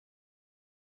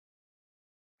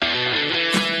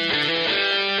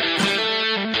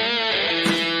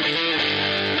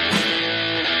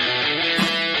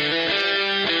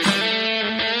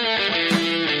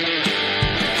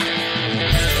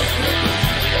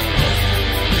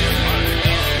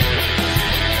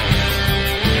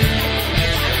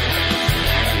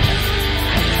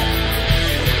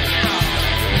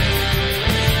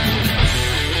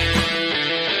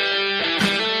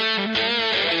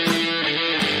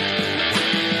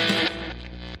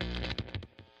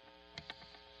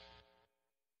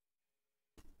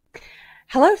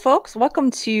Hello, folks. Welcome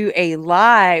to a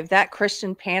live That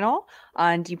Christian panel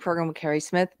on Deprogrammed with Keri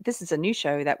Smith. This is a new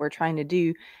show that we're trying to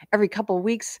do every couple of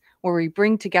weeks where we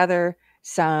bring together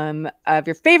some of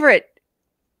your favorite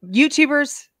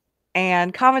YouTubers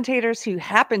and commentators who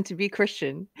happen to be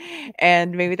Christian.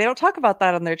 And maybe they don't talk about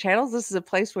that on their channels. This is a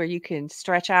place where you can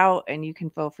stretch out and you can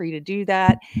feel free to do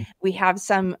that. We have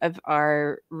some of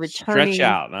our returning... Stretch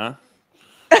out, huh?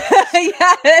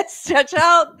 Yeah, stretch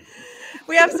out.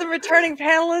 We have some returning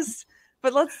panelists,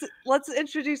 but let's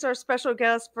introduce our special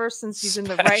guest first, since he's in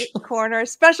the right corner.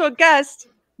 Special guest,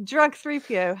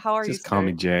 Drunk3PO. How are you, Just call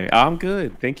me sir? Jay. I'm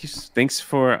good. Thank you. Thanks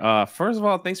for first of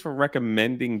all, thanks for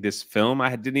recommending this film.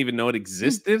 I didn't even know it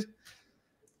existed.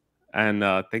 And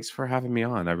thanks for having me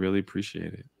on. I really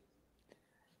appreciate it.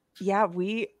 Yeah,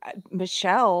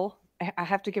 Michelle, I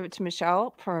have to give it to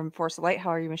Michelle from Force of Light.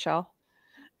 How are you, Michelle?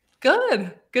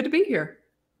 Good to be here.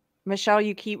 Michelle,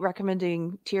 you keep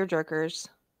recommending tearjerkers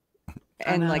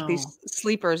and like these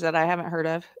sleepers that I haven't heard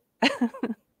of.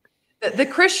 The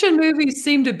Christian movies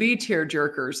seem to be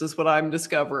tearjerkers, is what I'm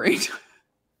discovering.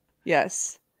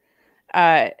 Yes.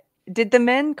 Did the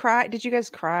men cry? Did you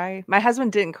guys cry? My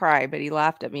husband didn't cry, but he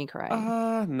laughed at me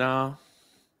crying. No.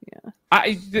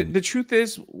 Yeah. The truth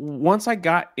is, once I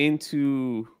got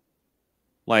into,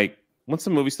 like, once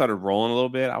the movie started rolling a little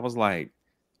bit, I was like,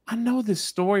 I know this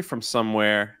story from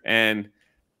somewhere, and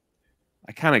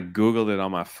I kind of Googled it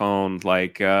on my phone,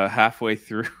 like halfway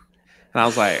through, and I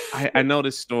was like, I know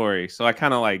this story, so I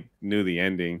kind of like knew the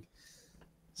ending,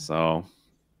 so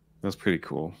it was pretty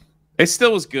cool. It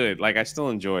still was good, like I still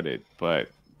enjoyed it, but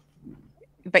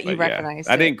you recognized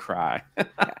it. I didn't cry.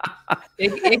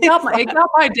 It got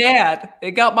my dad.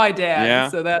 It got my dad. Yeah.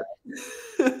 So that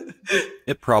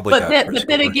it probably.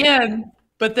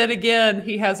 But then again,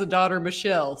 he has a daughter,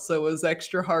 Michelle, so it was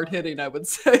extra hard hitting, I would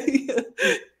say.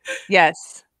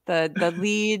 Yes, the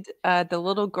lead, the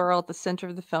little girl at the center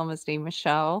of the film is named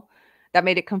Michelle. That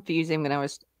made it confusing when I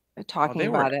was talking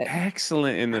about it. They were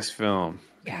excellent in this film.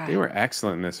 Yeah, they were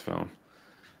excellent in this film.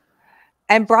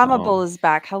 And Brahma Bull is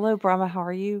back. Hello, Brahma. How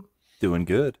are you? Doing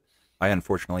good. I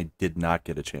unfortunately did not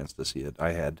get a chance to see it.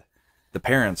 I had the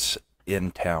parents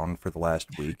in town for the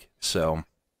last week, so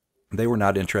they were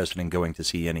not interested in going to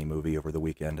see any movie over the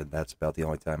weekend, and that's about the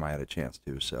only time I had a chance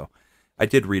to. So I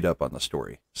did read up on the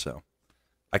story, so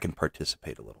I can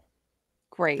participate a little.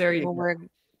 Great. Well, we're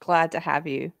glad to have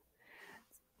you.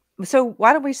 So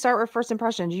why don't we start with first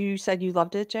impressions? You said you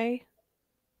loved it, Jay?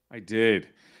 I did.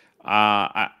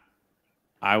 I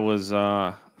was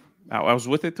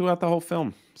with it throughout the whole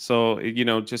film. So, you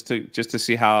know, just to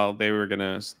see how they were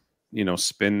gonna, you know,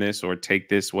 spin this or take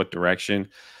this, what direction.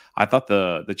 I thought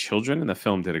the children in the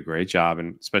film did a great job,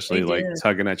 and especially like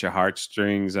tugging at your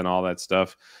heartstrings and all that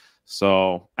stuff.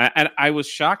 So, and I was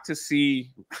shocked to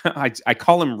see. I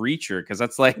call him Reacher because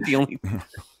that's like the only.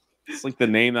 It's like the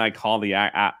name that I call the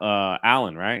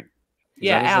Alan, right?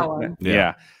 Alan.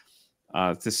 Yeah.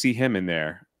 To see him in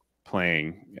there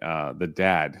playing the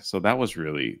dad, so that was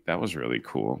really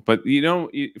cool. But you know,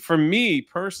 for me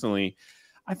personally,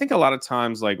 I think a lot of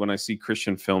times, like when I see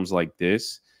Christian films like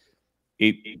this,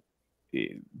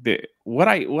 what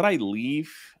I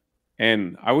leave,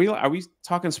 and are we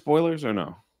talking spoilers or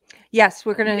no? Yes,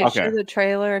 we're gonna show the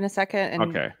trailer in a second,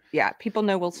 and yeah, people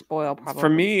know we'll spoil probably. For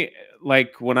me,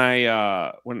 like when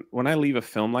I leave a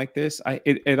film like this,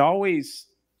 it always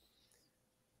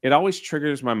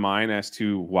triggers my mind as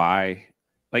to why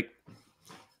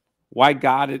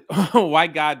God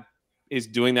is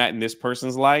doing that in this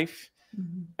person's life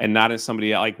and not in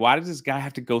somebody else. Like, why does this guy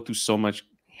have to go through so much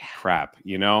crap,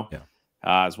 you know?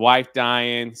 His wife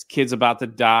dying, his kid's about to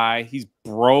die, he's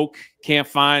broke, can't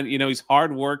find, you know, he's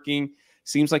hardworking,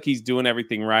 seems like he's doing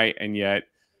everything right, and yet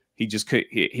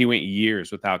he went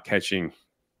years without catching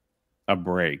a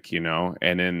break, you know.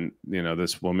 And then, you know,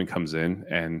 this woman comes in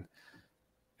and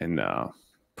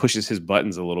pushes his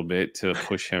buttons a little bit to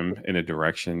push him in a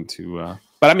direction to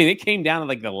but I mean, it came down to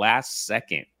like the last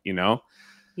second, you know.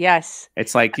 Yes,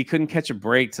 it's like he couldn't catch a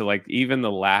break to like even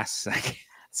the last second.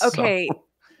 Okay,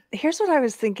 here's what I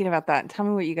was thinking about that, and tell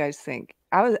me what you guys think.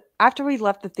 After we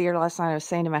left the theater last night, I was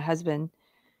saying to my husband,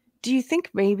 do you think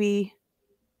maybe,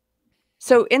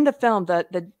 so in the film,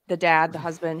 the dad, the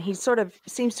husband, he sort of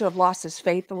seems to have lost his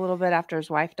faith a little bit after his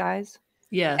wife dies.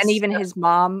 Yes. And even his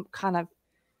mom kind of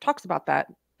talks about that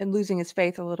and losing his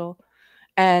faith a little.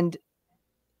 And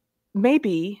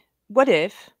maybe, what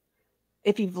if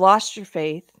you've lost your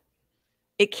faith,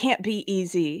 it can't be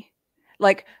easy.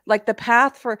 like the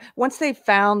path for once they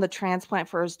found the transplant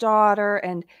for his daughter,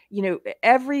 and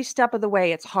every step of the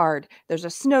way it's hard. There's a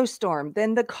snowstorm,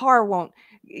 then the car won't,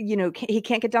 he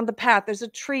can't get down the path, there's a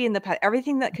tree in the path,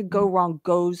 everything that could go wrong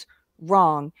goes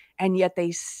wrong, and yet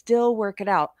they still work it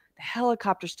out. The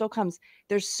helicopter still comes.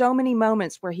 There's so many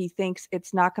moments where he thinks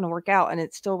it's not going to work out and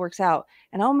it still works out.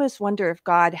 And I almost wonder if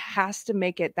God has to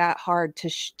make it that hard to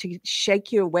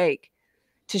shake you awake,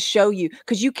 to show you,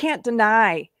 because you can't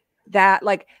deny that.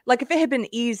 Like if it had been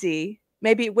easy,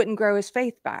 maybe it wouldn't grow his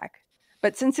faith back.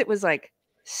 But since it was like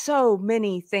so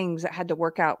many things that had to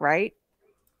work out right,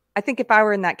 I think if I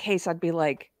were in that case, I'd be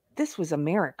like, this was a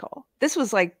miracle. This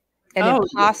was like an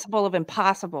impossible of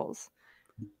impossibles.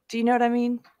 Do you know what I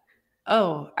mean?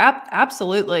 Oh,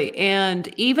 absolutely.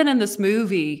 And even in this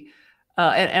movie,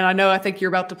 and I think you're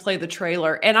about to play the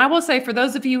trailer. And I will say, for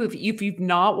those of you, if you've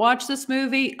not watched this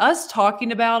movie, us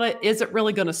talking about it isn't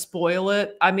really going to spoil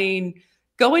it. I mean,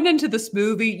 going into this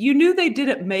movie, you knew they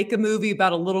didn't make a movie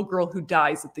about a little girl who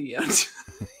dies at the end.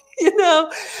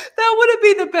 That wouldn't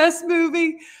be the best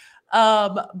movie.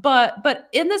 But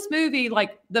in this movie,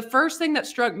 like, the first thing that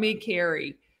struck me,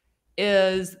 Keri,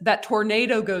 is that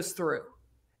tornado goes through.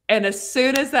 And as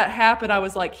soon as that happened, I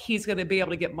was like, he's going to be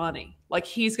able to get money. Like,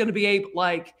 he's going to be able,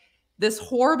 like, this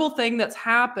horrible thing that's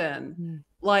happened,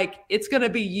 like, it's going to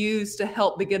be used to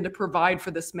help begin to provide for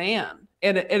this man.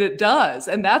 And it does.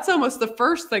 And that's almost the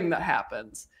first thing that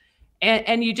happens.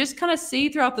 And you just kind of see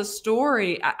throughout the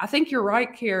story, I think you're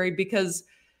right, Keri, because,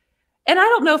 and I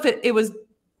don't know if it was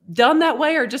done that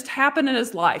way or just happened in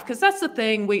his life. Because that's the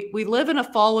thing. We live in a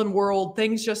fallen world.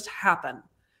 Things just happen.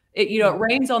 It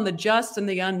rains on the just and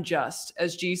the unjust,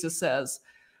 as Jesus says.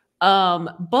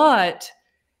 But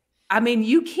I mean,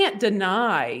 you can't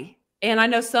deny, and I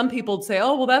know some people would say,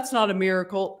 oh, well, that's not a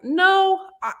miracle. No,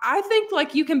 I think,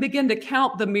 like, you can begin to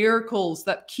count the miracles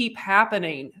that keep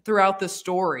happening throughout the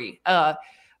story.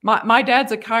 My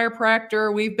dad's a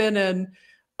chiropractor. We've been in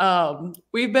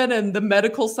the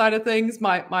medical side of things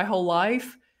my whole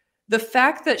life. The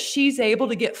fact that she's able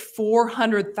to get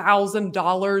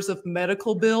 $400,000 of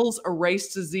medical bills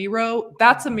erased to zero,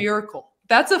 that's a miracle.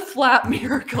 That's a flat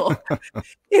miracle.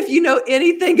 If you know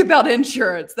anything about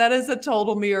insurance, that is a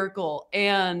total miracle.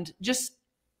 And just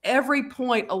every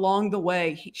point along the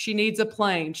way, she needs a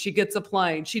plane, she gets a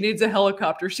plane. She needs a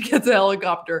helicopter, she gets a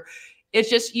helicopter. It's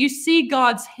just, you see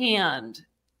God's hand,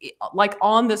 like,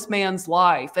 on this man's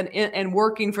life and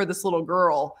working for this little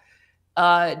girl.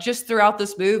 Just throughout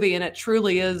this movie, and it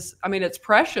truly is, I mean, it's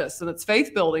precious and it's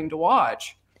faith building to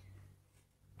watch.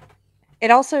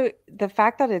 It also, the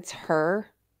fact that it's her.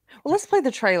 Well, let's play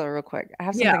the trailer real quick. I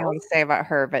have something I want to say about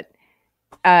her, but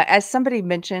as somebody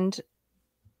mentioned,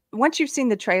 once you've seen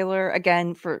the trailer,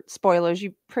 again, for spoilers,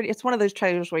 it's one of those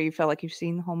trailers where you feel like you've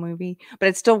seen the whole movie, but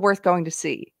it's still worth going to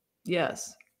see.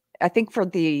 Yes. I think for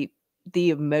the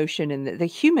emotion and the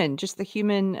human, just the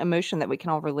human emotion that we can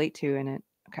all relate to in it.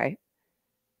 Okay.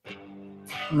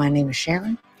 My name is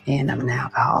Sharon, and I'm an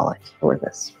alcoholic for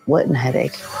this splitting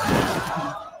headache.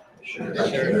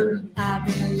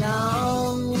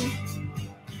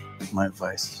 My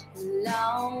advice,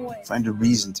 find a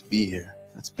reason to be here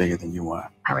that's bigger than you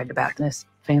are. I read about this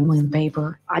family in the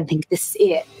paper. I think this is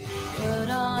it.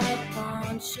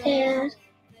 Dad,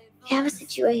 we have a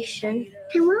situation.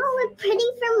 I want to look pretty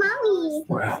for Mommy.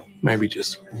 Well, maybe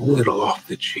just a little off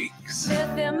the cheeks.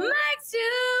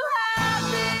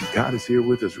 God is here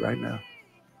with us right now,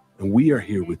 and we are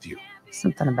here with you.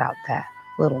 Something about that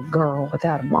little girl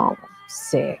without a mom,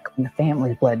 sick, and the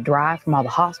family's bled dry from all the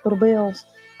hospital bills.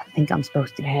 I think I'm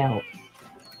supposed to help.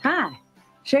 Hi,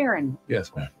 Sharon.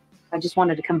 Yes, ma'am. I just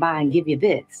wanted to come by and give you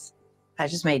this. I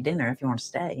just made dinner if you want to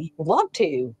stay. Would love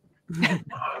to. What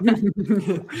are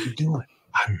you doing?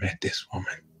 I met this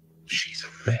woman. She's a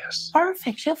mess.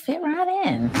 Perfect. She'll fit right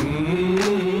in.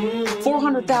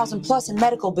 $400,000 plus in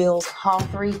medical bills. All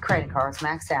 3 credit cards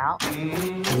maxed out.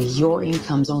 And your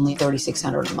income's only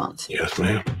 $3,600 a month. Yes,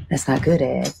 ma'am. That's not good,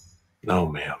 Ed. No,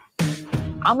 ma'am.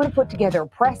 I'm going to put together a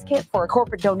press kit for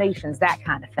corporate donations, that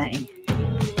kind of thing.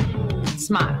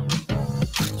 Smile.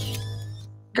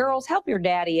 Girls, help your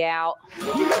daddy out.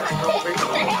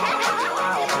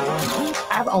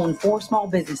 I've owned 4 small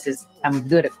businesses. I'm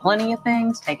good at plenty of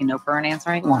things. Taking no for an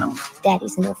answer ain't one of them.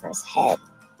 Daddy's in over his head.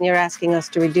 You're asking us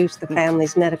to reduce the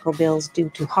family's medical bills due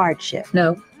to hardship.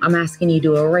 No, I'm asking you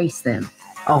to erase them.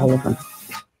 All of them.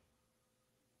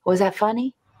 Was that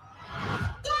funny?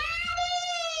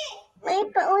 My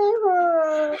belly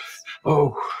hurts.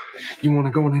 Oh, you want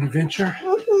to go on an adventure?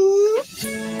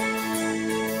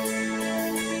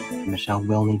 Michelle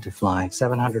will need to fly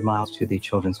 700 miles to the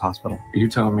children's hospital. Are you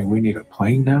telling me we need a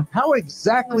plane now? How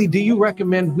exactly do you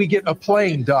recommend we get a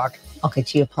plane, Doc? I'll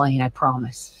get you a plane, I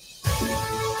promise.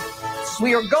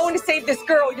 We are going to save this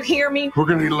girl, you hear me? We're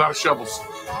gonna need a lot of shovels.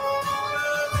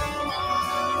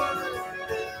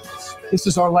 This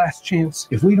is our last chance.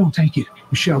 If we don't take it,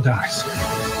 Michelle dies.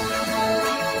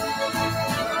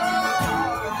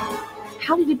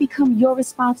 How did it become your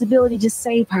responsibility to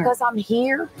save her? Because I'm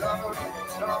here?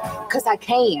 Because I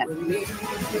can.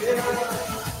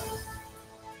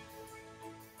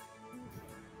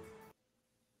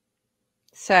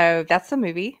 So that's the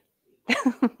movie.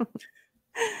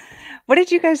 What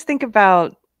did you guys think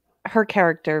about her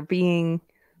character being,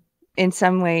 in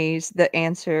some ways, the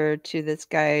answer to this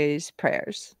guy's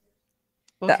prayers?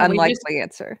 Well, the unlikely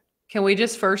answer. Can we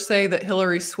just first say that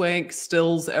Hillary Swank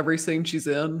stills every scene she's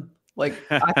in? Like,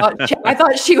 I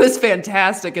thought she was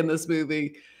fantastic in this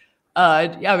movie.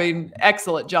 I mean,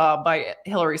 excellent job by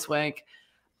Hillary Swank.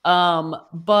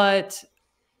 But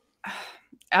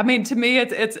I mean, to me,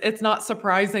 it's not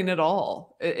surprising at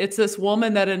all. It's this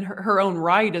woman that in her own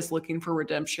right is looking for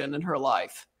redemption in her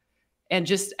life. And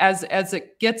just as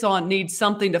it gets on, needs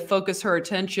something to focus her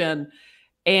attention.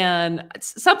 And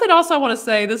something else I want to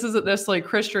say, this isn't necessarily a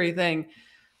Christian thing.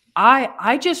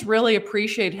 I just really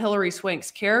appreciate Hillary Swank's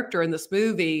character in this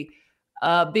movie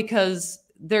because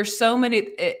there's so many,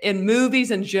 in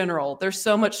movies in general, there's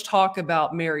so much talk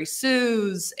about Mary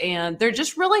Sue's, and there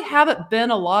just really haven't been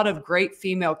a lot of great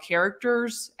female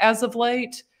characters as of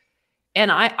late.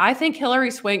 And I think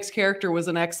Hillary Swank's character was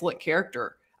an excellent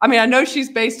character. I mean, I know she's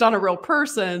based on a real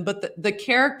person, but the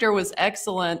character was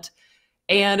excellent.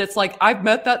 And it's like, I've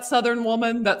met that Southern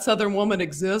woman. That Southern woman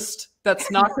exists.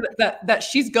 That's not gonna, that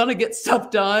she's gonna get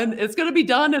stuff done. It's gonna be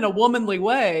done in a womanly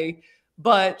way,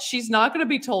 but she's not gonna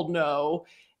be told no.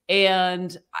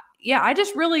 And yeah, I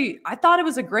thought it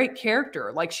was a great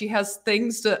character. Like, she has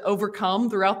things to overcome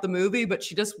throughout the movie, but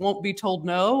she just won't be told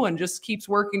no and just keeps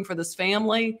working for this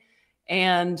family.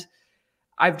 And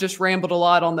I've just rambled a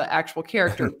lot on the actual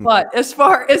character. But as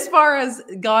far as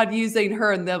God using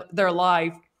her in their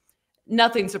life,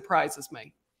 nothing surprises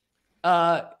me.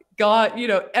 God,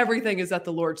 everything is at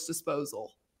the Lord's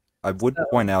disposal. I would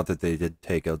point out that they did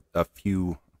take a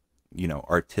few,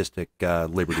 artistic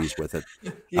liberties with it.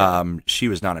 Yeah. She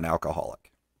was not an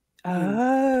alcoholic.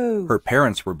 Oh. Her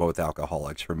parents were both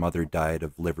alcoholics. Her mother died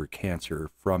of liver cancer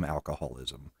from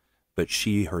alcoholism, but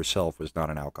she herself was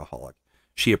not an alcoholic.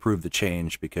 She approved the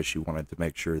change because she wanted to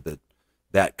make sure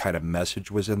that kind of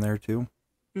message was in there too.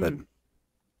 But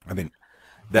I mean,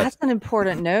 that's an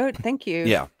important note. Thank you.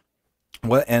 Yeah.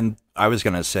 Well, and I was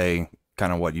going to say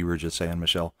kind of what you were just saying,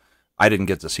 Michelle. I didn't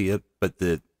get to see it, but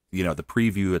the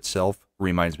preview itself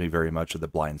reminds me very much of The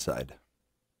Blind Side.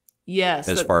 Yes.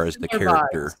 As far as the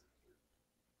character.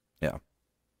 Yeah.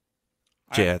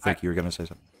 Jay, I think you were going to say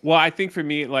something. Well, I think for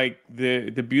me, like the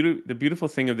beautiful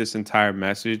thing of this entire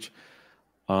message,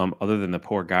 other than the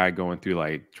poor guy going through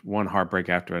like one heartbreak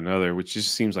after another, which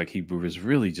just seems like he was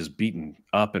really just beaten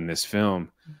up in this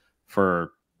film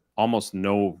for almost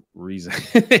no reason,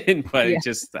 but it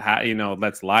just,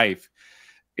 that's life,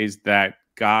 is that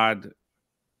God,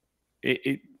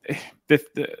 the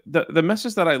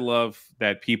message that I love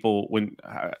that people,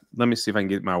 let me see if I can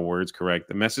get my words correct.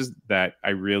 The message that I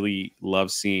really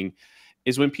love seeing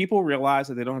is when people realize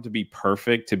that they don't have to be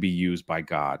perfect to be used by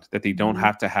God, that they don't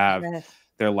have to have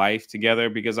their life together,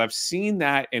 because I've seen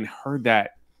that and heard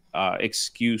that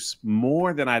excuse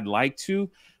more than I'd like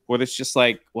to, where it's just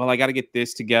like, well, I got to get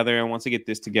this together, and once I get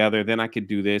this together, then I could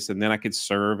do this, and then I could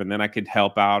serve, and then I could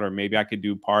help out, or maybe I could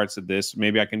do parts of this,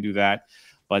 maybe I can do that.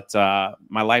 But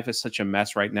my life is such a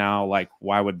mess right now. Like,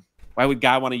 why would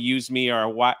God want to use me,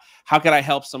 or how could I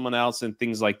help someone else, and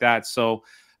things like that. So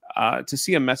to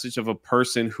see a message of a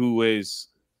person who is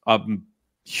a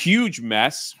huge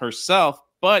mess herself,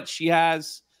 but she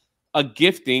has a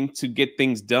gifting to get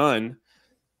things done.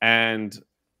 And,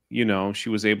 she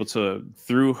was able to,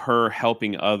 through her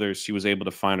helping others, she was able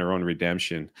to find her own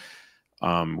redemption,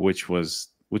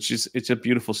 it's a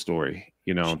beautiful story,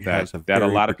 that a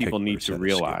lot of people need to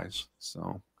realize.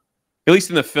 So at least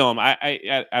in the film,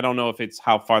 I don't know if it's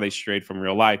how far they strayed from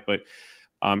real life, but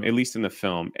at least in the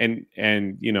film, and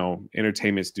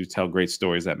entertainments do tell great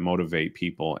stories that motivate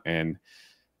people and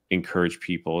encourage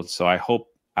people. So I hope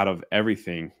out of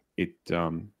everything, it,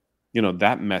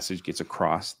 that message gets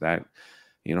across, that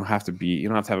you don't have to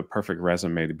have a perfect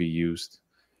resume to be used,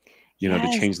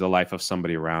 to change the life of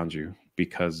somebody around you,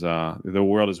 because the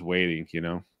world is waiting.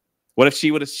 What if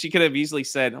she could have easily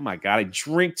said, oh my God, I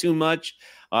drink too much.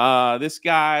 This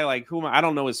guy, like, I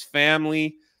don't know his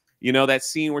family. You know, that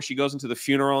scene where she goes into the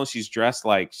funeral and she's dressed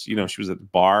like, you know, she was at the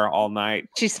bar all night.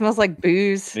 She smells like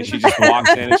booze. And she just walks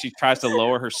in and she tries to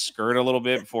lower her skirt a little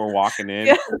bit before walking in.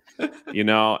 Yeah. You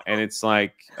know, and it's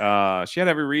like she had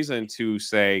every reason to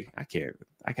say,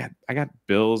 I got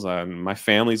bills. My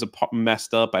family's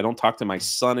messed up. I don't talk to my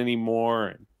son anymore.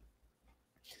 And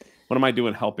what am I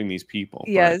doing helping these people?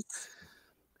 Yes. But,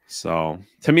 so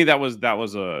to me, that was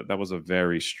a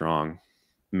very strong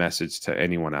message to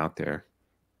anyone out there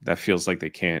that feels like they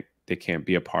can't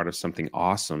be a part of something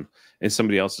awesome in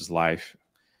somebody else's life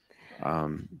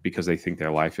because they think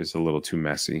their life is a little too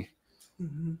messy.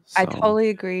 Mm-hmm. I totally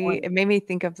agree. It made me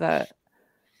think of the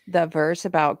verse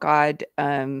about God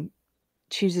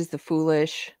chooses the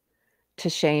foolish to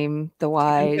shame the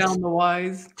wise.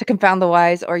 To confound the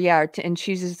wise, or and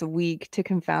chooses the weak to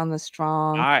confound the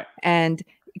strong. And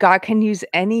God can use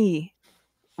anyone,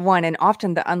 and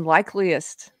often the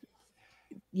unlikeliest,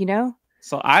 you know?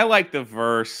 So I like the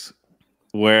verse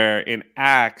where in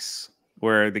Acts,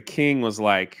 where the king was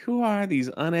like, who are these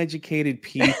uneducated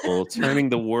people turning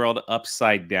the world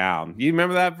upside down? You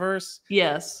remember that verse?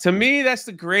 Yes. To me, that's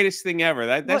the greatest thing ever.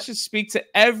 That should speak to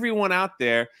everyone out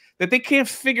there that they can't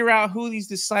figure out who these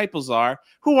disciples are.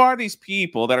 Who are these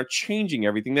people that are changing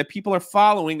everything, that people are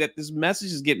following, that this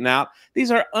message is getting out?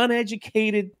 These are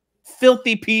uneducated,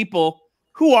 filthy people.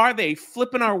 Who are they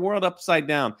flipping our world upside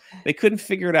down? They couldn't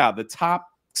figure it out. The top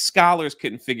scholars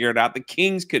couldn't figure it out. The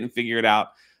kings couldn't figure it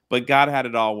out. But God had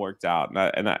it all worked out.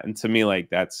 And to me, like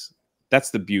that's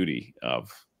the beauty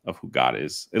of who God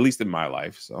is, at least in my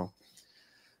life. So,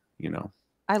 you know.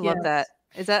 I love that.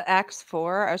 Is that Acts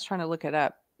 4? I was trying to look it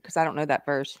up because I don't know that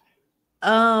verse.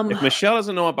 If Michelle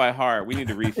doesn't know it by heart, we need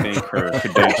to rethink her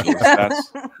credentials.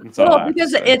 That's all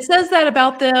because it says that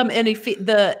about them, and it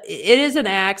is an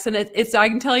Acts, and it's I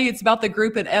can tell you it's about the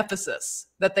group in Ephesus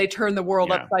that they turned the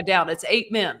world upside down. It's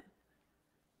 8 men.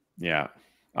 Yeah,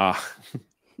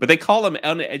 but they call them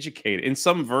uneducated. In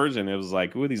some version, it was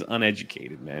like, who are these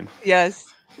uneducated men? Yes,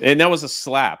 and that was a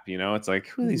slap. You know, it's like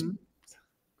who are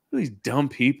these dumb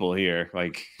people here?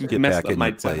 Like get messed back up in my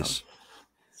your place.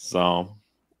 So.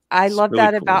 I love really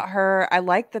that cool. about her. I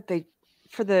like that they,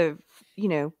 for the,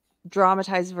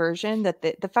 dramatized version, that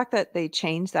the fact that they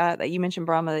changed that you mentioned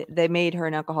Brahma, they made her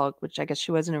an alcoholic, which I guess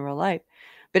she wasn't in real life,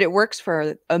 but it works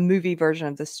for a movie version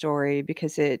of the story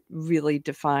because it really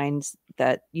defines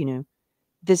that,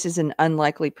 this is an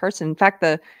unlikely person. In fact,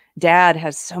 the dad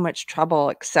has so much trouble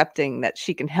accepting that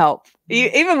she can help.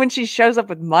 Even when she shows up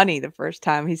with money the first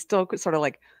time, he's still sort of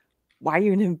like, why are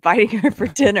you inviting her for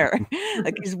dinner?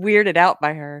 Like he's weirded out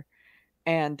by her.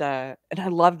 And I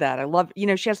love that. I love,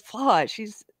 she has flaws.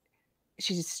 She's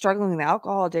struggling with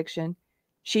alcohol addiction.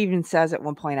 She even says at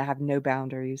one point, I have no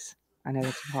boundaries. I know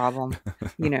that's a problem,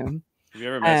 Have you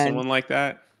ever met someone like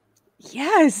that?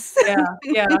 Yes.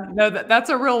 Yeah. No, that's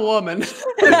a real woman.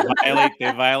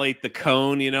 They violate the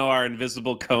cone, our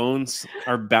invisible cones,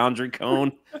 our boundary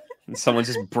cone. And someone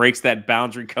just breaks that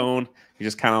boundary cone. You're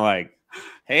just kind of like,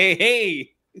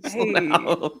 hey.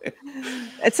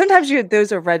 And sometimes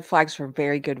those are red flags for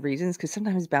very good reasons, because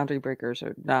sometimes boundary breakers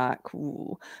are not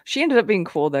cool. She ended up being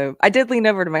cool though. I did lean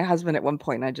over to my husband at one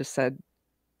point and I just said,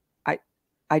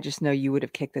 I just know you would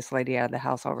have kicked this lady out of the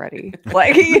house already.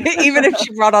 Like even if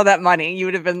she brought all that money, you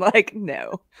would have been like,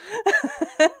 no.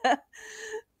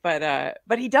 But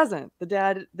he doesn't.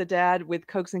 The dad with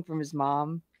coaxing from his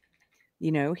mom,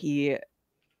 he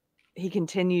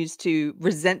continues to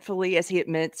resentfully, as he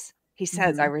admits, he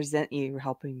says, I resent you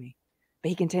helping me. But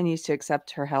he continues to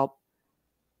accept her help,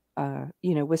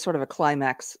 with sort of a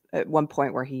climax at one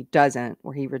point where he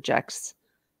rejects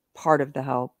part of the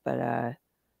help. But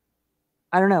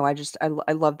I don't know.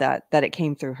 I love that it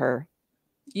came through her.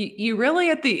 You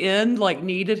really at the end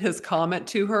needed his comment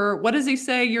to her. What does he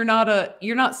say? You're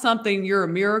not something, you're a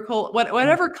miracle.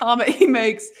 Whatever comment he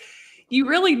makes, you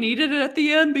really needed it at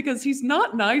the end because he's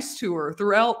not nice to her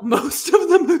throughout most of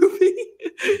the movie.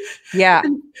 Yeah.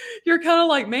 And you're kind of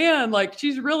like, man,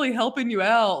 she's really helping you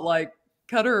out.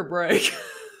 Cut her a break.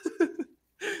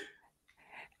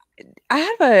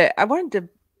 I wanted to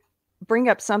bring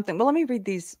up something. Well, let me read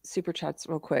these super chats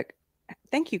real quick.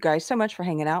 Thank you guys so much for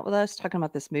hanging out with us, talking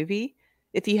about this movie.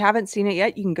 If you haven't seen it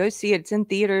yet, you can go see it. It's in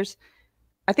theaters.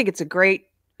 I think it's a great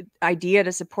idea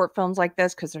to support films like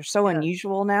this because they're so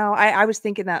unusual now. I was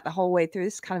thinking that the whole way through.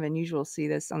 This is kind of unusual to see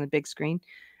this on the big screen.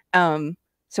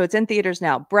 So it's in theaters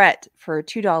now. Brett, for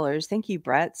 $2. Thank you,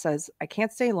 Brett. Says, I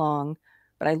can't stay long,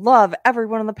 but I love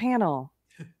everyone on the panel.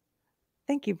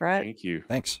 Thank you, Brett. Thank you.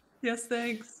 Thanks. Yes,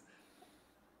 thanks.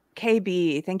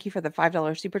 KB, thank you for the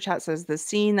 $5 super chat. Says, the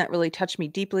scene that really touched me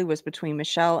deeply was between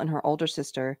Michelle and her older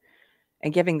sister.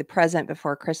 and giving the present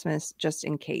before Christmas just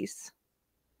in case.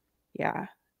 Yeah.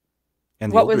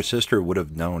 And the older sister would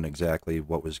have known exactly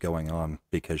what was going on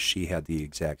because she had the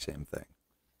exact same thing.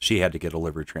 She had to get a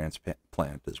liver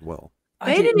transplant as well.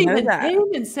 They didn't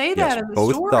even say that in the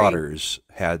story. Both daughters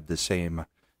had the same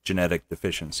genetic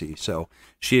deficiency. So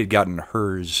she had gotten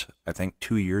hers, I think,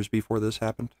 2 years before this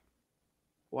happened.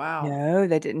 Wow. No,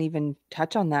 they didn't even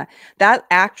touch on that. That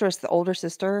actress, the older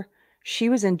sister, she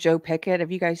was in Joe Pickett.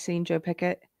 Have you guys seen Joe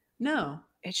Pickett? No.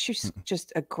 She's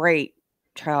just a great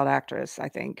child actress, I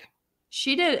think.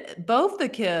 She did both the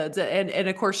kids, and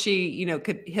of course she, you know,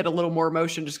 could hit a little more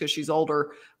emotion just because she's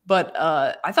older. But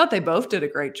I thought they both did a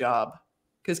great job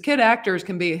because kid actors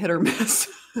can be a hit or miss.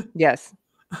 Yes.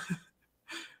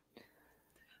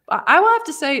 I will have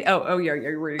to say, yeah,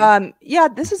 you're reading. Yeah,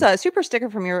 this is a super sticker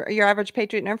from your average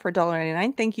Patriot nerd for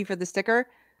 $1.99. Thank you for the sticker.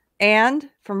 And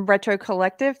from Retro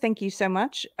Collective, thank you so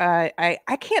much.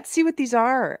 I can't see what these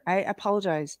are. I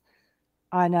apologize.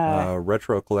 On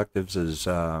Retro Collectives is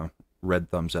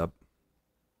red thumbs up.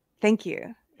 Thank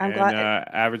you. I'm and, glad.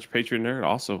 Average Patriot nerd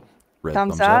also red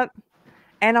thumbs up.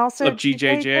 And also What's up,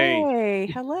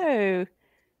 GJJ. Hello.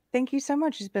 Thank you so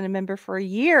much. He's been a member for a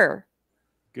year.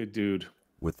 Good dude.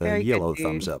 With a yellow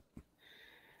thumbs up.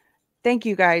 Thank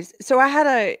you, guys. So I had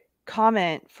a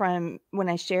comment from when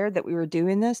I shared that we were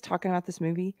doing this, talking about this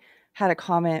movie, had a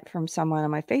comment from someone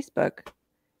on my Facebook.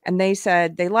 And they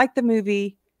said they liked the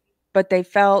movie, but they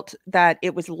felt that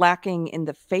it was lacking in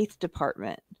the faith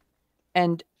department.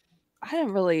 And I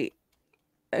didn't really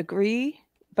agree,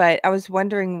 but I was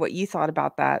wondering what you thought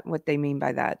about that, what they mean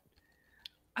by that.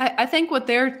 I think what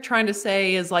they're trying to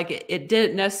say is like it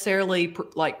didn't necessarily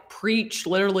preach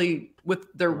literally with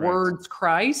their words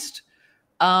Christ.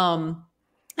 And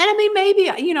I mean, maybe,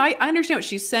 you know, I understand what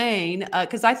she's saying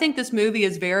because I think this movie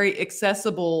is very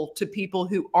accessible to people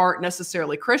who aren't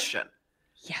necessarily Christian.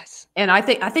 Yes. And I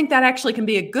think that actually can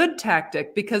be a good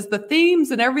tactic because the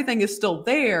themes and everything is still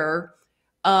there,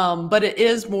 but it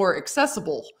is more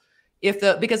accessible.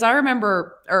 Because I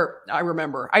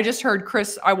just heard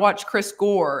I watched Chris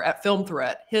Gore at Film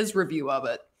Threat, his review of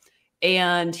it,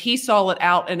 and he saw it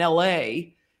out in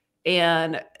LA,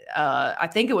 and I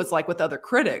think it was like with other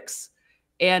critics,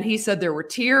 and he said there were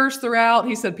tears throughout.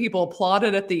 He said people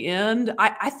applauded at the end.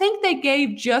 I think they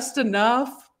gave just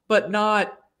enough, but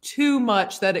not too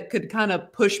much that it could kind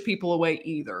of push people away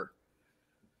either.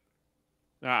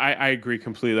 I agree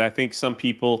completely. I think some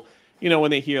people, you know,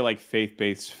 when they hear like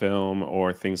faith-based film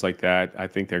or things like that, I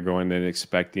think they're going in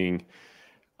expecting,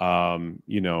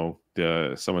 you know,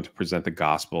 someone to present the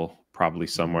gospel probably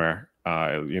somewhere,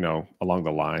 you know, along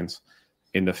the lines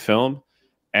in the film.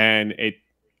 And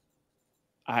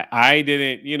I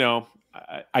didn't, you know,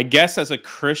 I guess as a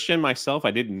Christian myself,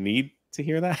 I didn't need to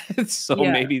hear that. So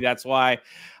maybe that's why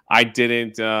I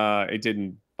didn't, it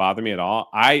didn't bother me at all.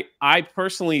 I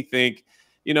personally think,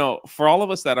 you know, for all of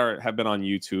us that have been on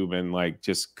YouTube and like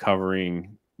just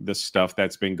covering the stuff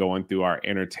that's been going through our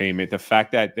entertainment, the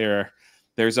fact that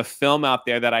there's a film out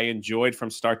there that I enjoyed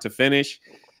from start to finish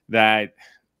that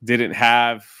didn't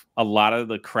have a lot of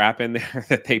the crap in there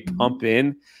that they pump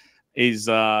in is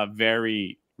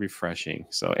very refreshing.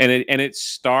 So and it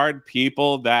starred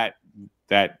people that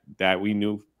we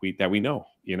know.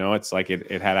 You know, it's like it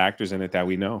had actors in it that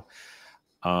we know.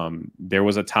 There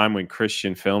was a time when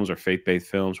Christian films or faith-based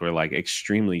films were like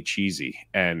extremely cheesy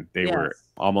and they were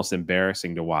almost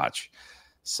embarrassing to watch.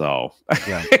 So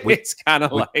yeah, it's kind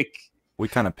of like we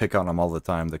kind of pick on them all the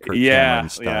time. The Kirk Cameron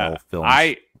style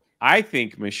films. I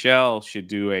think Michelle should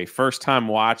do a first time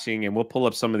watching, and we'll pull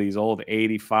up some of these old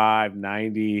 85,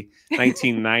 90,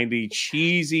 1990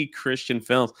 cheesy Christian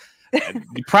films.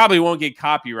 You probably won't get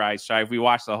copyright strike if we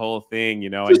watch the whole thing, you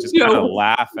know, and just kind of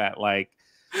laugh at like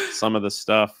some of the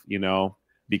stuff, you know,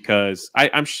 because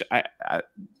I'm sure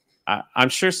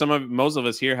most of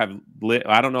us here have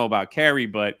I don't know about Keri,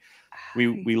 but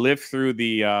we lived through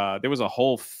there was a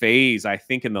whole phase, I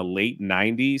think in the late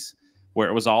 90s where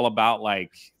it was all about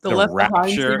like the Left rapture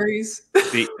Behind series.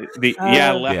 Left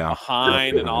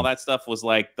Behind and all that stuff was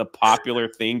like the popular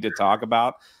thing to talk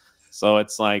about. So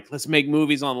it's like, let's make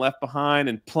movies on Left Behind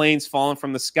and planes falling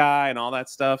from the sky and all that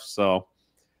stuff. So,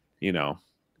 you know,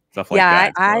 stuff like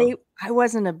that. Yeah, I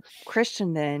wasn't a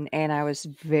Christian then, and I was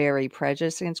very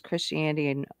prejudiced against Christianity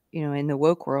and, you know, in the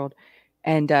woke world.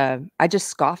 And I just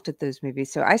scoffed at those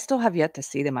movies. So I still have yet to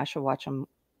see them. I should watch them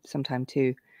sometime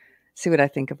too. See what I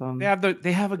think of them.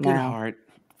 They have a good heart,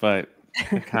 but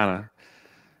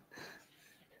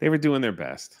they were doing their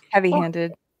best.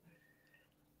 Heavy-handed.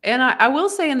 And I will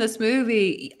say in this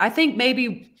movie, I think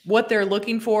maybe what they're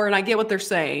looking for, and I get what they're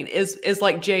saying, is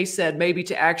like Jay said, maybe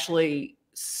to actually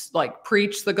like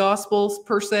preach the gospels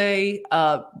per se,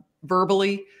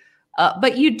 verbally.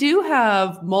 But you do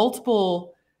have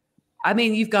multiple, I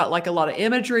mean, you've got like a lot of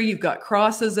imagery, you've got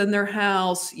crosses in their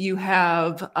house, you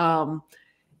have,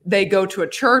 they go to a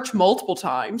church multiple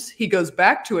times. He goes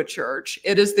back to a church.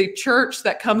 It is the church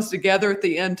that comes together at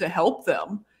the end to help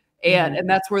them. And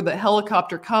that's where the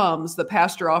helicopter comes. The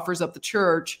pastor offers up the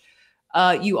church.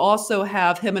 You also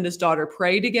have him and his daughter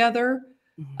pray together.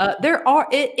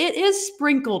 It is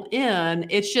sprinkled in.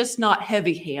 It's just not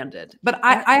heavy-handed. But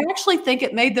I actually think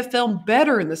it made the film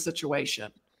better in this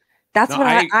situation. That's what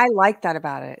I like that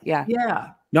about it. Yeah.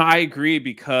 Yeah. No, I agree,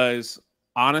 because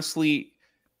honestly,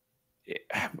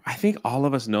 I think all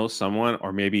of us know someone,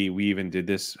 or maybe we even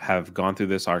have gone through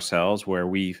this ourselves,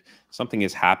 where something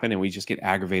has happened and we just get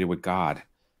aggravated with God,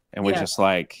 and we're just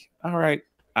like, all right,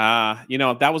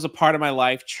 that was a part of my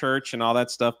life, church and all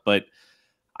that stuff, but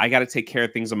I got to take care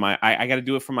of things I got to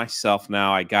do it for myself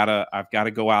now. I've got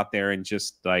to go out there and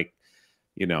just like,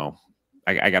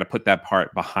 I got to put that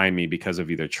part behind me because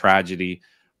of either tragedy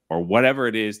or whatever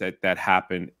it is that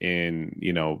happened in,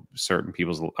 certain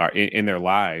people's in their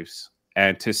lives.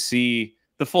 And to see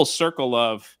the full circle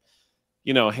of,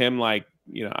 him, like,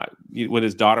 when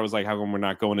his daughter was like, how come we're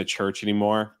not going to church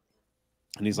anymore?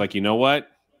 And he's like, you know what?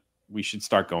 We should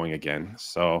start going again.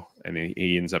 So, and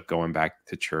he ends up going back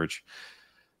to church.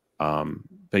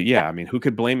 But yeah, I mean, who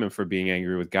could blame him for being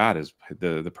angry with God? As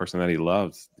the person that he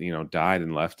loved, died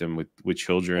and left him with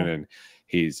children, and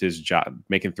his job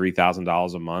making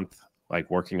 $3,000 a month,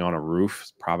 like working on a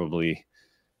roof, probably,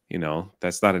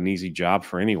 that's not an easy job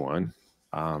for anyone.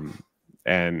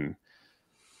 And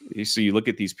so you look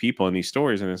at these people and these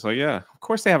stories, and it's like, yeah, of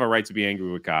course they have a right to be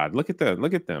angry with God. Look at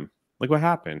them. Look what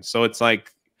happened. So it's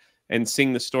like, and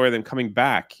seeing the story of them coming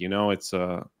back,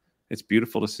 it's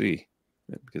beautiful to see,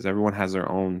 because everyone has their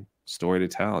own story to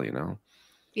tell,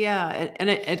 Yeah. And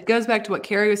it goes back to what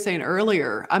Keri was saying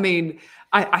earlier. I mean,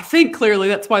 I think clearly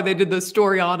that's why they did this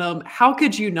story on him. How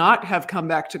could you not have come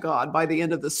back to God by the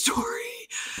end of the story?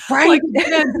 Right. Like,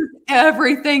 again,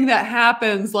 everything that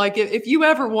happens, like if you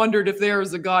ever wondered if there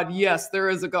is a God, yes, there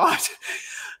is a God.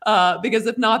 Because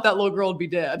if not, that little girl would be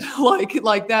dead.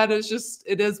 Like that is just,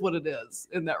 it is what it is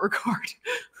in that regard.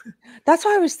 That's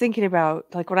why I was thinking about,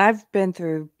 like, when I've been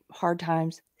through hard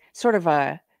times, sort of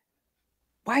why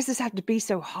does this have to be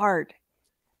so hard?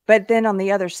 But then on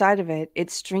the other side of it, it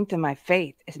strengthened my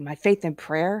faith. Is my faith in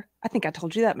prayer. I think I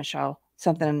told you that, Michelle.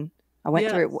 Something I went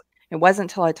through. It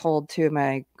wasn't until I told two of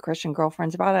my Christian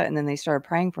girlfriends about it, and then they started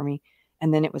praying for me.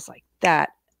 And then it was like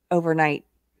that overnight,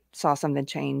 saw something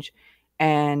change.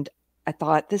 And I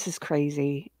thought, this is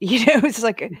crazy. It's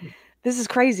like, this is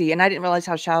crazy. And I didn't realize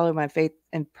how shallow my faith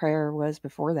in prayer was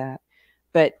before that.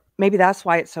 But maybe that's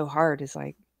why it's so hard, is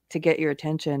like to get your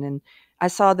attention. And I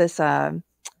saw this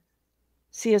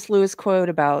C.S. Lewis quote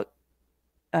about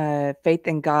faith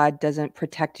in God doesn't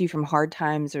protect you from hard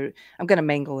times, or I'm going to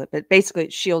mangle it, but basically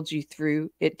it shields you through,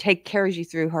 carries you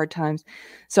through hard times.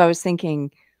 So I was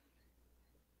thinking,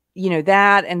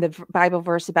 that, and the Bible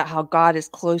verse about how God is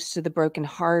close to the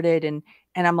brokenhearted. And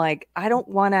I'm like, I don't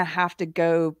want to have to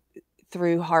go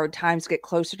through hard times to get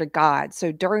closer to God.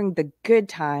 So during the good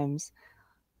times,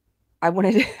 I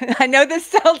know this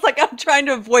sounds like I'm trying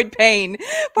to avoid pain.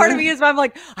 Part of me is, I'm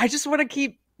like, I just want to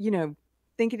keep,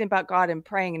 thinking about God and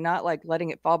praying, and not like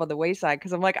letting it fall by the wayside.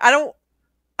 Cause I'm like, I don't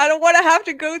want to have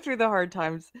to go through the hard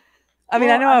times. I mean,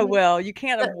 I know I will. You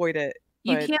can't avoid it.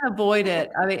 You can't avoid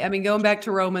it. I mean, going back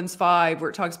to Romans 5,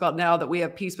 where it talks about now that we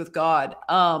have peace with God.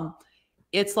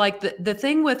 It's like the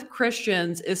thing with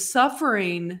Christians is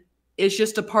suffering is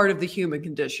just a part of the human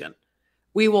condition.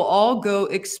 We will all go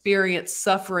experience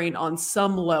suffering on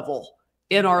some level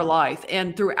in our life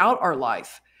and throughout our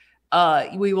life.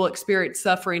 We will experience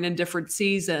suffering in different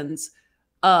seasons.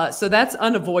 So that's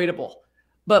unavoidable.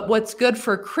 But what's good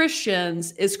for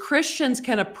Christians is Christians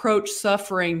can approach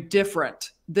suffering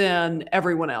different than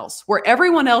everyone else, where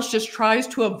everyone else just tries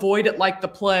to avoid it like the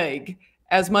plague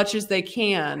as much as they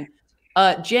can.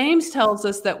 James tells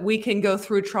us that we can go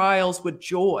through trials with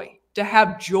joy, to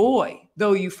have joy,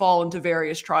 though you fall into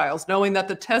various trials, knowing that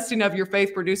the testing of your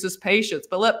faith produces patience,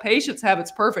 but let patience have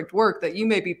its perfect work, that you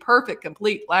may be perfect,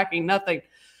 complete, lacking nothing.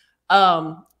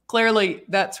 Clearly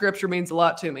that scripture means a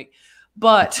lot to me,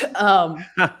 but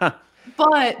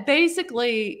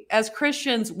basically as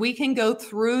Christians, we can go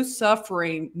through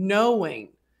suffering knowing,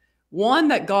 one,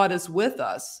 that God is with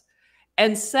us,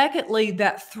 and secondly,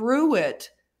 that through it,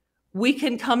 we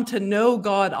can come to know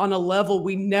God on a level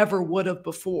we never would have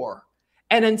before.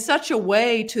 And in such a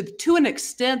way to an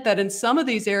extent that in some of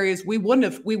these areas, we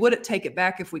wouldn't take it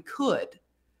back if we could.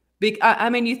 I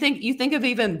mean, you think of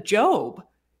even Job.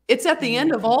 It's at the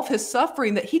end of all of his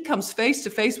suffering that he comes face to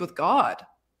face with God.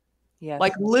 Yes.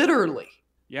 Like literally.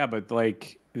 Yeah, but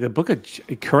like the book of,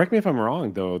 correct me if I'm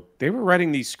wrong, though, they were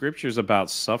writing these scriptures about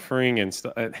suffering and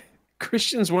stuff.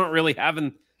 Christians weren't really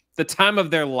having the time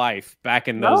of their life back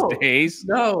in those days.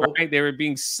 No. Right? They were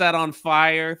being set on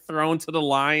fire, thrown to the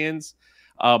lions,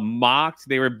 mocked.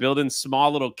 They were building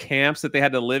small little camps that they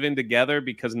had to live in together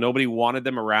because nobody wanted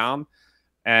them around.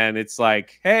 And it's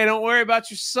like, hey, don't worry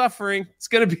about your suffering. It's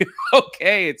going to be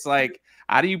okay. It's like,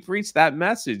 how do you preach that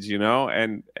message, you know?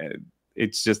 And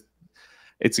it's just,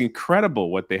 it's incredible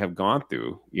what they have gone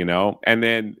through, you know? And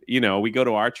then, you know, we go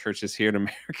to our churches here in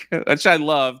America, which I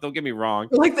love. Don't get me wrong.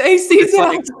 Like the AC's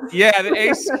out. Like, yeah, the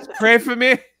AC, pray for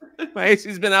me. My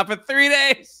AC's been out for 3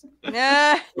 days.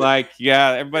 Yeah. Like,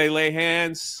 yeah, everybody lay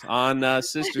hands on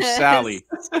Sister Sally.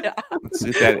 Let's get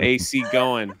that AC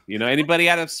going. You know, anybody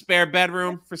had a spare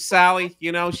bedroom for Sally?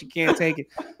 You know, she can't take it.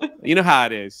 You know how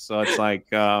it is. So it's like,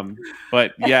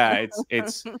 but yeah,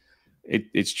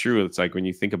 it's true. It's like when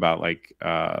you think about like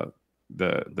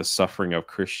the suffering of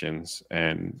Christians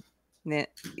and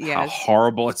how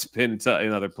horrible it's been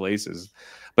in other places,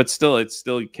 but still, it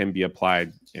still can be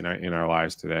applied in our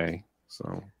lives today.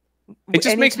 So it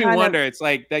just makes me wonder. It's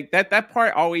like that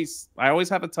part always. I always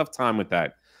have a tough time with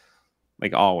that,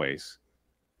 like always.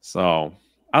 So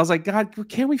I was like, God,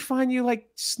 can't we find you like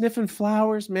sniffing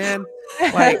flowers, man?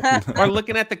 Like, or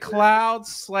looking at the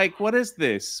clouds? Like, what is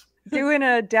this? Doing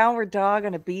a downward dog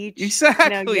on a beach.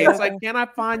 Exactly. You know, it's like, can I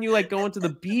find you like going to the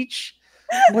beach?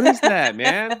 What is that,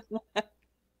 man?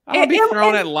 I'll be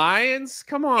thrown at lions.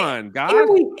 Come on, God.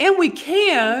 And we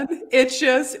can. It's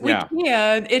just we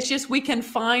can. It's just we can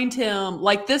find him.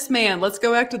 Like this man. Let's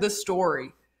go back to this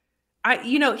story.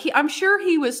 I'm sure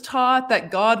he was taught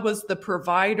that God was the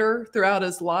provider throughout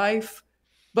his life,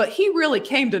 but he really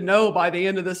came to know by the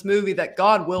end of this movie that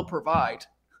God will provide.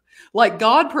 Like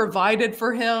God provided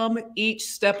for him each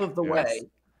step of the way.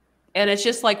 And it's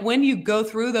just like when you go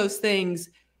through those things,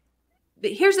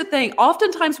 here's the thing.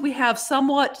 Oftentimes we have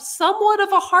somewhat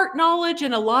of a heart knowledge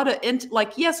and a lot of,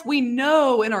 yes, we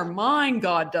know in our mind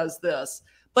God does this,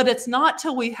 but it's not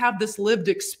till we have this lived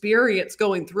experience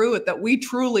going through it that we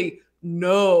truly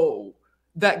know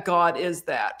that God is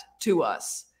that to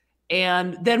us.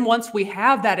 And then once we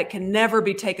have that, it can never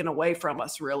be taken away from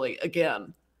us really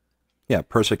again. Yeah,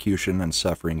 persecution and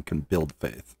suffering can build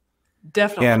faith.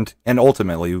 Definitely. And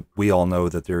ultimately, we all know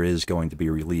that there is going to be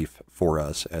relief for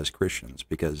us as Christians,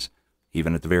 because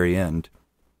even at the very end,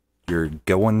 you're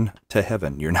going to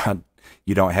heaven. You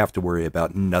don't have to worry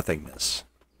about nothingness.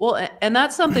 Well, and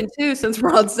that's something too, since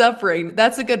we're on suffering,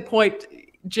 that's a good point.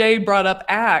 Jay brought up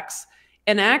Acts.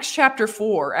 In Acts chapter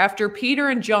 4, after Peter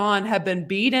and John have been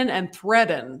beaten and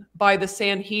threatened by the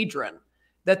Sanhedrin,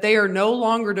 that they are no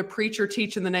longer to preach or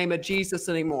teach in the name of Jesus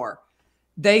anymore,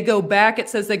 they go back, it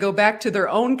says they go back to their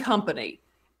own company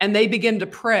and they begin to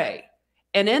pray.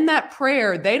 And in that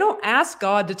prayer, they don't ask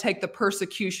God to take the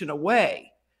persecution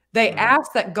away. They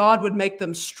ask that God would make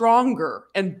them stronger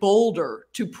and bolder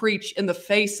to preach in the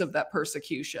face of that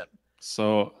persecution.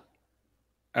 So,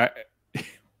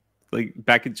 like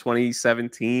back in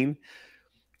 2017,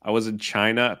 I was in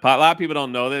China. A lot of people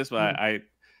don't know this, but I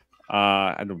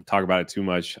don't talk about it too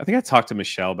much. I think I talked to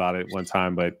Michelle about it one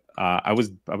time, but I was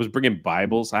bringing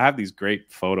Bibles. I have these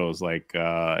great photos, like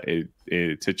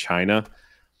to China,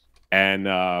 and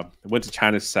I went to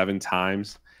China 7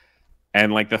 times.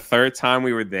 And like the 3rd time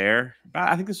we were there,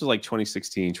 I think this was like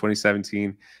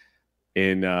 2017,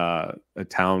 in a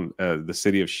town, the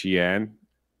city of Xi'an.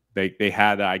 They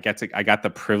had I got the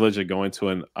privilege of going to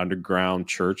an underground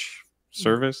church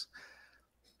service,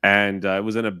 and it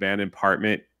was an abandoned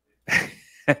apartment.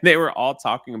 And they were all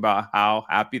talking about how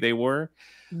happy they were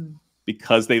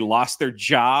because they lost their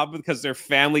job because their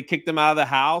family kicked them out of the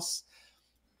house.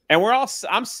 And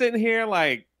I'm sitting here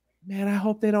like, man, I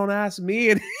hope they don't ask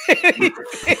me. I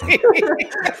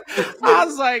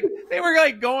was like, they were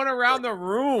like going around the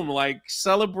room, like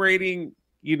celebrating,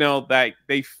 that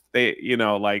they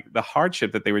like the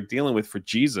hardship that they were dealing with for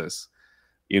Jesus.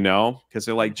 Because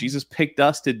they're like, Jesus picked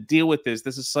us to deal with this.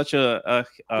 This is such a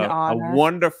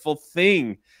wonderful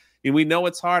thing. And we know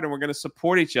it's hard and we're going to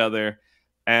support each other.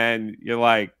 And you're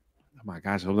like, oh my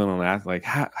gosh, hold on that. Like,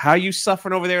 how are you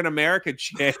suffering over there in America,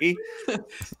 Jay?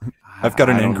 I've got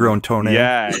an ingrown toenail.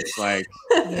 Yeah, it's like,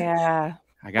 yeah.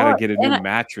 I got to get a new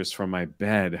mattress from my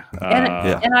bed.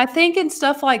 And I think in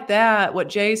stuff like that, what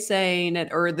Jay's saying,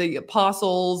 or the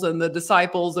apostles and the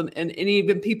disciples and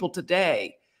even people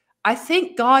today, I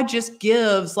think God just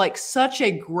gives like such a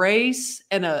grace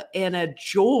and a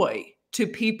joy to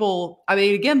people. I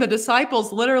mean, again, the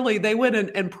disciples literally, they went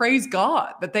and praised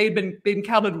God that they had been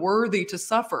counted worthy to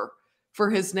suffer for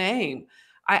his name.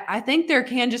 I think there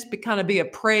can just kind of be a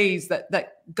praise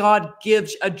that God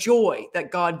gives, a joy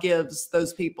that God gives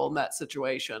those people in that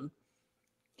situation.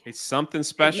 It's something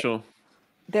special.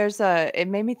 It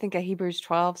made me think of Hebrews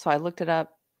 12, so I looked it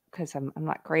up because I'm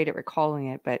not great at recalling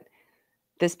it, but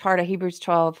this part of Hebrews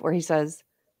 12 where he says,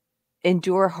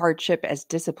 endure hardship as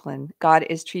discipline. God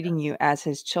is treating you as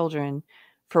his children.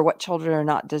 For what children are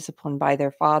not disciplined by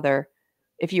their father?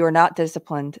 If you are not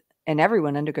disciplined, and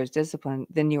everyone undergoes discipline,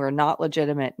 then you are not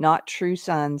legitimate, not true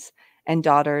sons and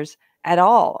daughters at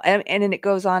all. And then it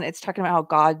goes on, it's talking about how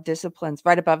God disciplines.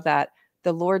 Right above that,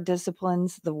 the Lord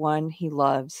disciplines the one he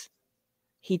loves.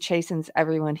 He chastens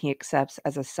everyone he accepts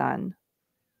as a son.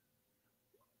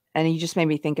 And you just made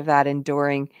me think of that,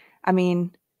 enduring. I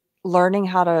mean, learning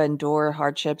how to endure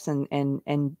hardships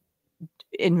and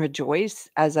rejoice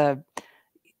as as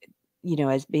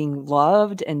being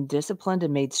loved and disciplined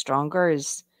and made stronger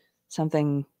is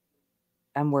something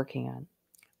I'm working on.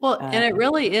 Well, and it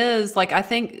really is, like, I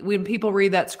think when people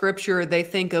read that scripture, they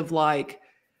think of like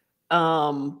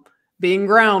being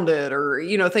grounded or,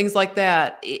 things like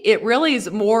that. It really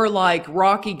is more like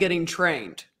Rocky getting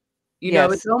trained.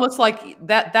 Yes. It's almost like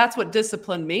that's what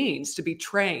discipline means, to be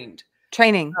trained.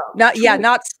 Training.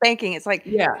 Not spanking. It's like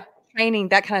training,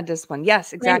 that kind of discipline.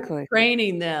 Yes, exactly.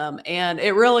 Training them. And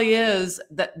it really is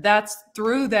that's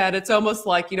through that. It's almost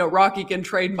like, Rocky getting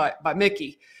trained by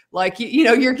Mickey. Like,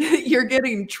 you're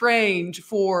getting trained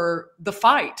for the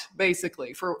fight,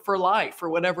 basically, for life, for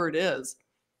whatever it is.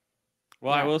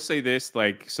 Well, I will say this,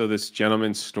 so this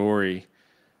gentleman's story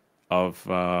of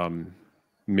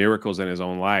miracles in his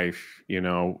own life,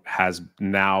 has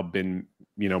now been,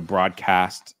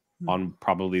 broadcast on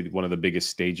probably one of the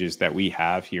biggest stages that we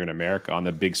have here in America, on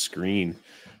the big screen.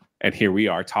 And here we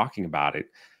are talking about it.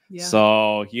 Yeah.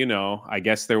 So, I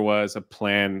guess there was a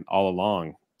plan all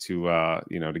along to,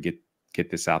 to get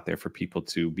this out there for people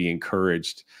to be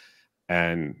encouraged.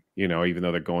 And, even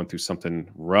though they're going through something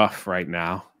rough right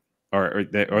now, or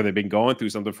they've been going through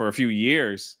something for a few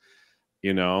years,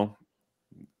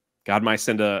 God might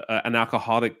send an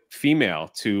alcoholic female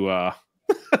to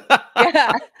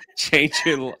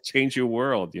change your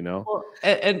world, Well,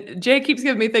 and Jay keeps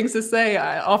giving me things to say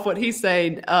off what he's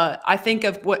saying. I think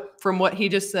of from what he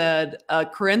just said,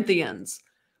 Corinthians,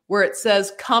 where it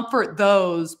says, comfort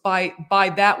those by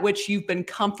that which you've been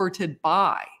comforted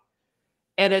by.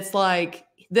 And it's like,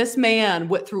 this man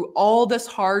went through all this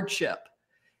hardship,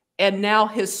 and now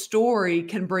his story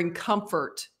can bring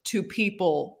comfort to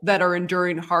people that are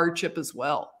enduring hardship as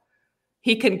well.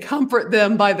 He can comfort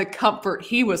them by the comfort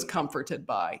he was comforted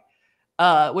by,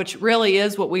 which really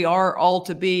is what we are all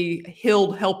to be,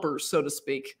 healed helpers, so to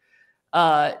speak.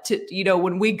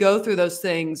 When we go through those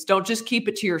things, don't just keep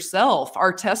it to yourself.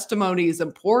 Our testimony is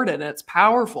important. It's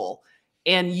powerful,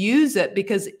 and use it,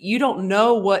 because you don't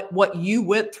know what you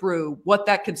went through, what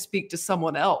that could speak to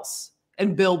someone else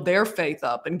and build their faith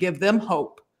up and give them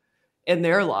hope in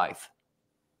their life.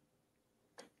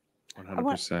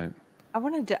 100%. I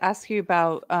wanted to ask you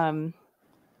about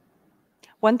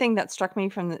one thing that struck me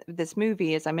from this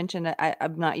movie. As I mentioned,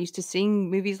 I'm not used to seeing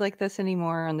movies like this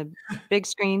anymore on the big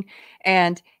screen,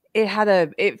 and it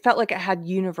felt like it had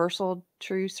universal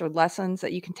truths or lessons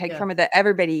that you can take from it, that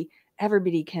everybody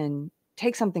can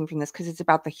take something from this, because it's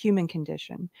about the human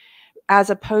condition, as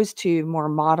opposed to more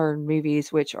modern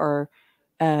movies, which are,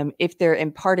 if they're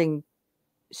imparting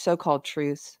so-called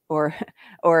truths or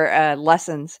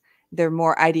lessons, they're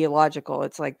more ideological.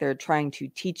 It's like they're trying to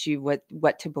teach you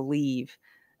what to believe,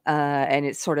 and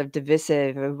it's sort of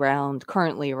divisive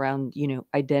currently around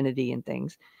identity and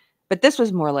things. But this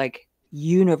was more like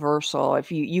universal.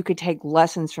 If you could take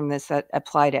lessons from this that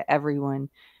apply to everyone.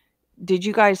 Did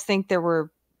you guys think there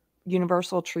were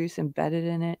universal truths embedded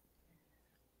in it?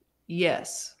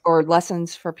 Yes. Or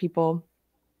lessons for people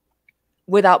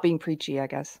without being preachy, I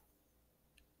guess.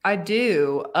 I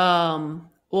do.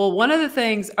 Well, one of the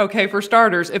things, okay, for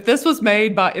starters, if this was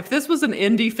an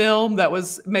indie film that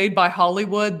was made by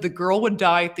Hollywood, the girl would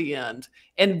die at the end.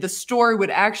 And the story would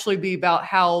actually be about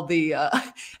how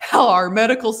how our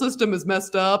medical system is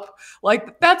messed up.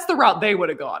 Like, that's the route they would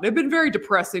have gone. It'd been very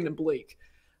depressing and bleak.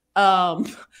 But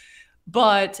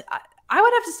I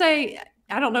would have to say,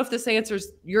 I don't know if this answers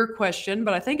your question,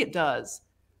 but I think it does.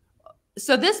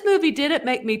 So this movie didn't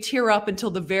make me tear up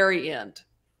until the very end.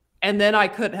 And then I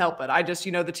couldn't help it. I just,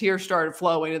 the tears started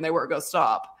flowing and they weren't going to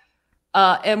stop.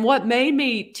 And what made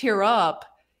me tear up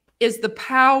is the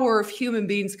power of human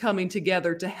beings coming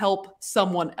together to help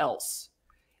someone else.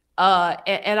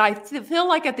 And I feel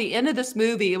like at the end of this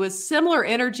movie, it was similar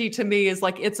energy to me as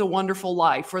like It's a Wonderful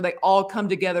Life, where they all come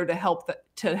together to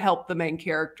help the main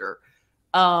character.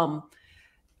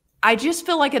 I just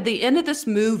feel like at the end of this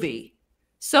movie,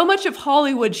 so much of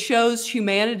Hollywood shows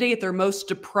humanity at their most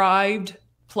deprived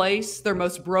place, their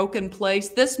most broken place.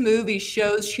 This movie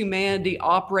shows humanity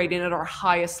operating at our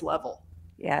highest level.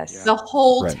 Yes. The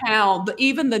whole town,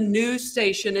 even the news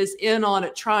station is in on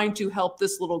it, trying to help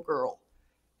this little girl.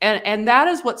 And that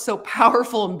is what's so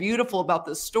powerful and beautiful about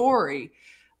this story.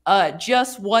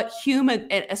 Just what human,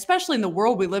 and especially in the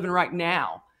world we live in right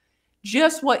now,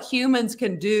 just what humans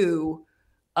can do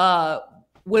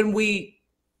when we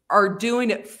are doing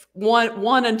it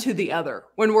one unto the other,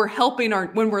 when we're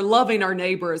when we're loving our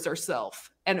neighbor as ourselves,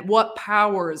 and what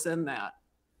power is in that.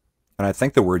 And I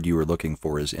think the word you were looking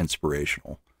for is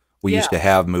inspirational. We used to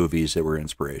have movies that were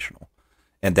inspirational.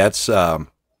 And that's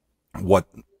what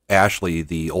Ashley,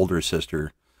 the older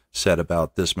sister, said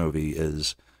about this movie,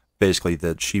 is basically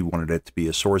that she wanted it to be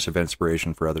a source of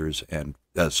inspiration for others and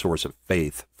a source of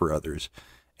faith for others.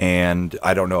 And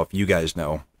I don't know if you guys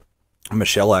know,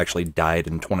 Michelle actually died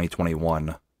in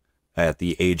 2021 at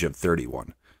the age of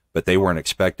 31, but they weren't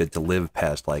expected to live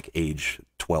past like age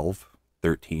 12,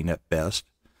 13 at best.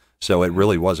 So it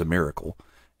really was a miracle.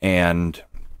 And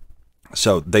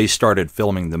so they started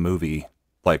filming the movie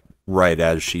like right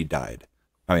as she died.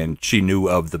 I mean, she knew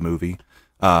of the movie.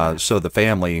 So the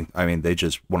family, I mean, they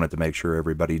just wanted to make sure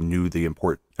everybody knew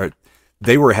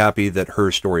they were happy that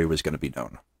her story was going to be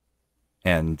known.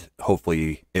 And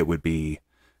hopefully it would be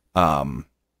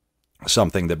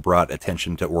something that brought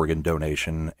attention to organ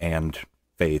donation and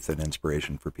faith and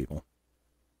inspiration for people.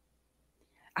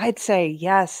 I'd say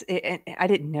yes. I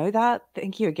didn't know that.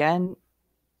 Thank you again,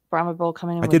 Brahma Bull,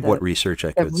 coming in. I did what research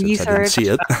I could since I didn't see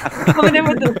it. Coming in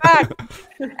with the fact.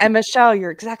 And Michelle, you're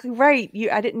exactly right.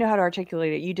 I didn't know how to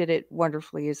articulate it. You did it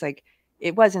wonderfully. It's like,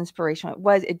 it was inspirational.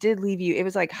 It did leave you. It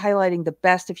was like highlighting the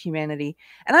best of humanity.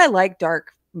 And I like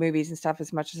dark movies and stuff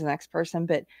as much as the next person,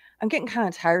 but I'm getting kind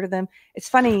of tired of them. It's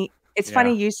funny. It's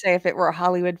funny you say if it were a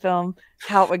Hollywood film,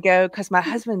 how it would go. Because my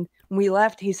husband, when we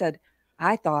left, he said,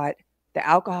 I thought the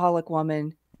alcoholic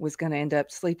woman was going to end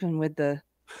up sleeping with the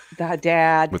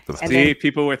dad.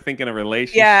 People were thinking of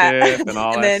relationship and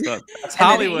all that stuff. That's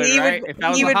Hollywood, right? If that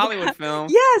was a Hollywood film.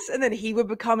 Yes, and then he would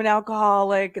become an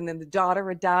alcoholic, and then the daughter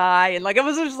would die. And like, it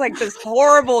was just like this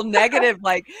horrible negative,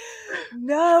 like,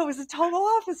 no, it was the total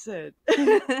opposite.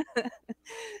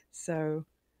 So,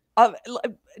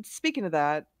 speaking of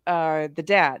that, the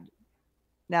dad.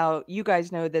 Now, you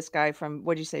guys know this guy from,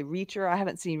 what'd you say, Reacher? I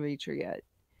haven't seen Reacher yet.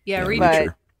 Yeah,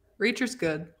 Reacher. Reacher's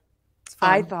good. It's fun.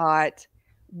 I thought,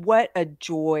 what a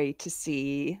joy to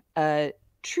see a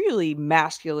truly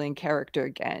masculine character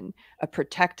again, a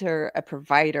protector, a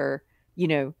provider. You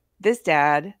know, this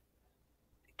dad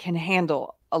can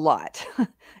handle a lot.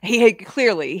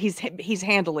 He's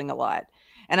handling a lot.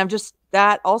 And I'm just,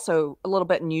 that also a little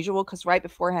bit unusual, because right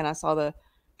beforehand I saw the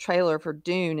trailer for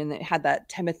Dune, and it had that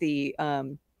Timothy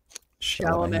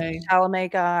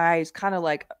Chalamet guy. He's kind of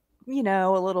like, you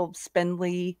know, a little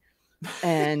spindly,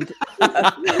 and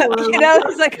you know,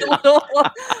 he's like a little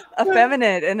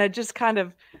effeminate, and I just kind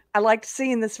of, I liked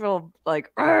seeing this real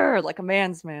like a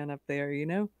man's man up there, you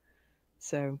know.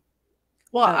 So,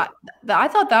 well, I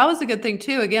thought that was a good thing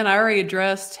too. Again, I already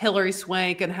addressed Hillary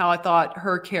Swank and how I thought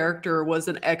her character was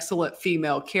an excellent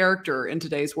female character in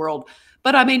today's world.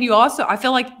 But I mean, I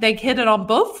feel like they hit it on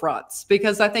both fronts,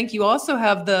 because I think you also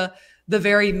have the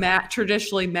very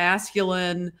traditionally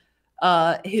masculine,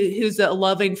 who's a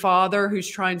loving father who's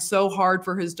trying so hard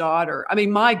for his daughter. I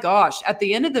mean, my gosh, at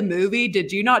the end of the movie,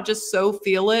 did you not just so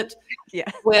feel it? Yeah.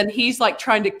 When he's like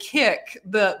trying to kick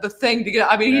the thing to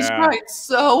get, I mean, he's trying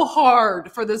so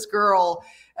hard for this girl.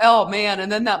 Oh man.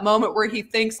 And then that moment where he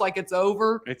thinks like it's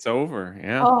over. It's over.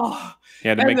 Yeah. Oh, he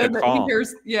had to make a call.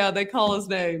 They call his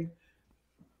name.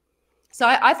 So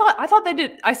I thought they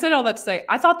did. I said all that to say,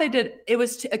 I thought they did. It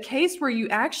was a case where you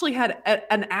actually had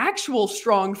an actual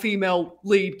strong female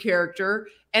lead character,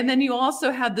 and then you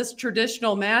also had this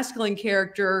traditional masculine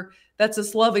character that's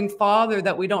this loving father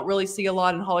that we don't really see a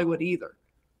lot in Hollywood either.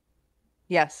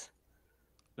 Yes.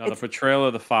 No, the portrayal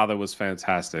of the father was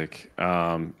fantastic.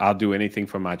 I'll do anything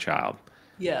for my child.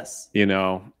 Yes. You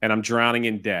know, and I'm drowning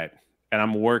in debt, and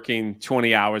I'm working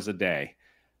 20 hours a day,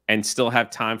 and still have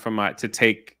time to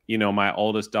take, you know, my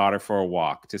oldest daughter for a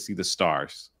walk to see the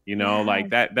stars, you know, like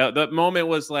that moment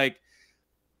was like,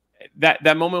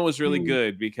 that moment was really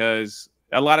good, because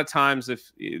a lot of times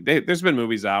there's been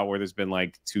movies out where there's been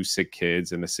like two sick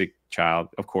kids, and the sick child,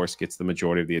 of course, gets the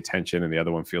majority of the attention, and the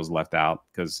other one feels left out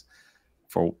because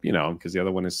for, you know, because the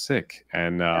other one is sick.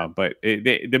 And but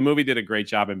the movie did a great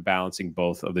job in balancing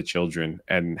both of the children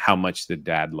and how much the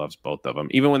dad loves both of them.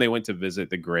 Even when they went to visit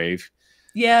the grave,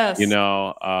 Yes, you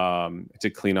know, to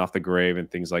clean off the grave and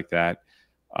things like that.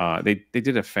 They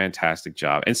did a fantastic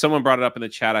job. And someone brought it up in the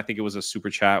chat. I think it was a super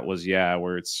chat. Was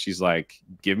where she's like,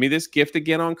 give me this gift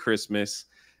again on Christmas.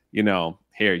 You know,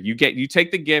 here you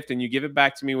take the gift and you give it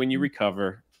back to me when you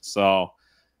recover. So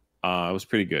it was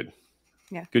pretty good.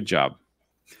 Yeah, good job.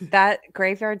 That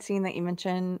graveyard scene that you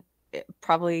mentioned,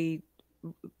 probably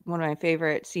one of my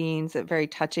favorite scenes. Very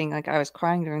touching. Like, I was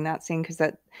crying during that scene because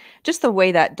that just the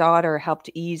way that daughter helped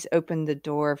open the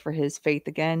door for his faith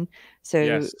again.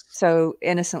 So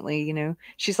innocently, you know,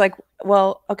 she's like,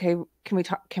 well, okay, can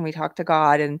we talk to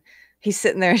God? And he's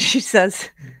sitting there and she says,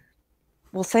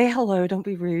 well, say hello, don't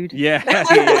be rude. Yeah.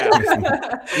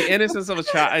 The innocence of a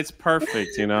child, it's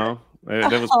perfect, you know.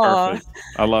 That was perfect.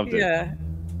 I loved it.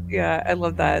 Yeah, I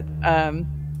love that.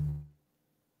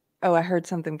 Oh, I heard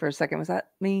something for a second. Was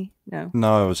that me? No.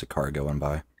 No, it was a car going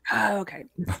by. Oh, okay.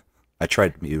 I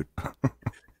tried to mute.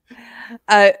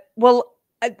 Well,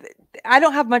 I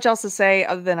don't have much else to say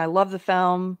other than I love the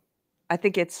film. I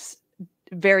think it's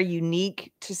very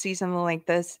unique to see something like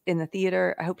this in the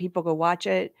theater. I hope people go watch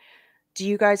it. Do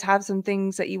you guys have some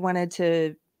things that you wanted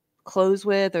to close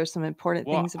with, or some important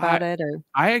things about it? Or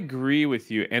I agree with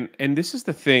you. And this is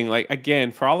the thing, like,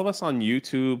 again, for all of us on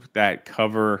YouTube that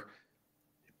cover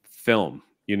film,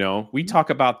 you know, we talk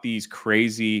about these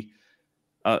crazy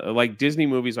like Disney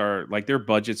movies are like, their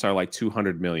budgets are like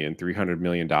 $200 million, $300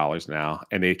 million now,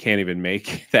 and they can't even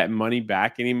make that money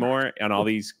back anymore on all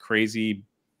these crazy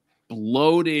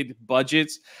bloated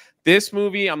budgets. This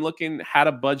movie, I'm looking, had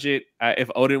a budget. If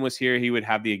Odin was here, he would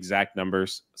have the exact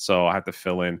numbers, so I have to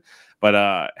fill in.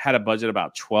 But had a budget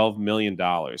about $12 million.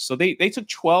 So they took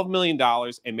 $12 million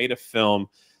and made a film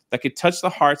that could touch the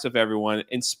hearts of everyone,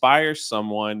 inspire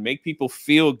someone, make people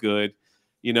feel good,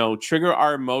 you know, trigger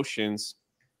our emotions.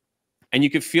 And you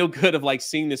could feel good of like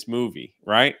seeing this movie,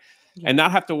 right? Yeah. And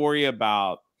not have to worry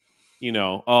about, you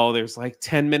know, oh, there's like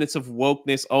 10 minutes of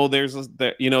wokeness. Oh,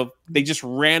 you know, they just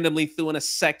randomly threw in a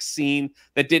sex scene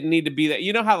that didn't need to be there.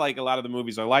 You know how like a lot of the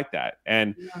movies are like that.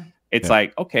 And it's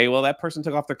like, okay, well, that person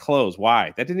took off their clothes.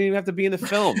 Why? That didn't even have to be in the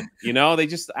film. You know,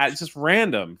 it's just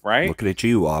random, right? Looking at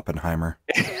you, Oppenheimer.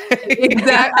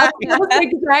 Exactly. That was the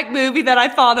exact movie that I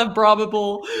thought of,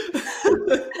 probable.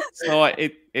 So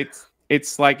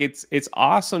it's like, it's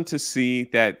awesome to see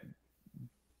that,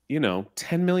 you know,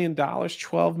 $10 million,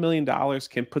 $12 million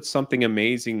can put something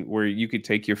amazing where you could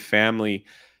take your family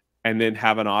and then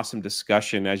have an awesome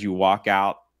discussion as you walk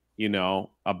out, you know,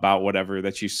 about whatever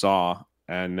that you saw,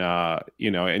 and,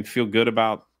 you know, and feel good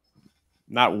about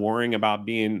not worrying about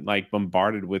being like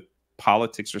bombarded with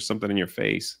politics or something in your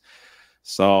face.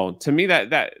 So to me,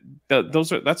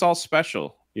 that's all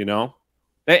special, you know.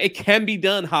 It can be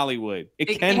done, Hollywood.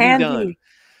 It can be done.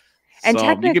 And so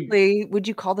technically, would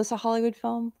you call this a Hollywood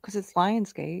film? Because it's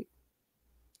Lionsgate.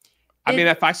 I mean,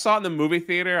 if I saw it in the movie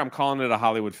theater, I'm calling it a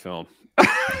Hollywood film.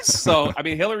 So, I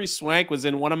mean, Hillary Swank was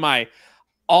in one of my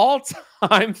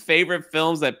all-time favorite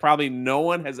films that probably no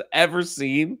one has ever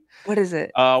seen. What is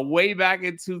it? Way back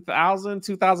in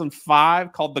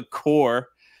 2005, called The Core,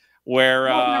 where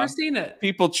I've never seen it.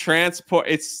 People transport.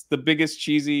 It's the biggest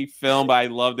cheesy film, but I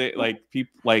loved it. Like,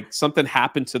 like something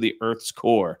happened to the Earth's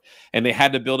core, and they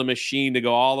had to build a machine to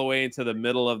go all the way into the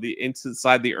middle of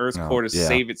inside the Earth's core to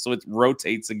save it, so it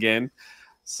rotates again.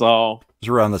 So it was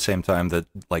around the same time that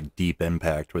like Deep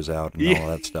Impact was out and all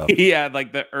that stuff. Yeah,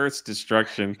 like the Earth's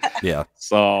destruction. Yeah.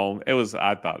 So it was.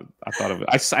 I thought of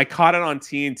it. I caught it on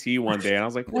TNT one day, and I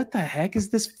was like, "What the heck is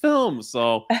this film?"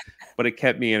 So, but it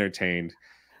kept me entertained.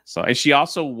 So, and she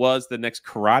also was the next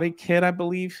Karate Kid, I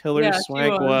believe. Hillary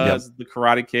Swank was the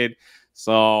Karate Kid.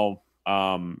 So,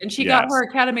 and she got her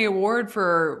Academy Award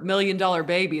for $1 Million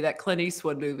Baby, that Clint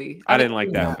Eastwood movie. I didn't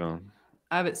like that film.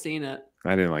 I haven't seen it.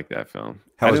 I didn't like that film.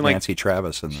 How was Nancy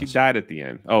Travis in this? She died at the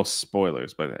end. Oh,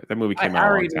 spoilers! But that movie came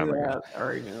out a long time ago. I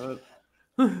already knew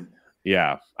it.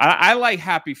 Yeah, I like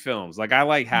happy films. Like, I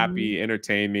like happy,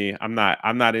 entertain me. I'm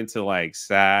not into like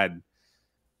sad,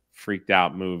 freaked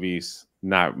out movies.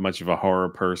 Not much of a horror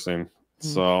person,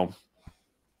 so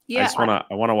I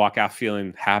want to walk out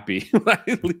feeling happy when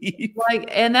I leave. Like,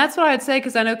 and that's what I'd say,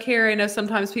 because I know, Keri, I know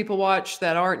sometimes people watch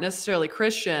that aren't necessarily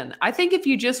Christian. I think if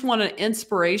you just want an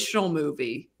inspirational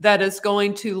movie that is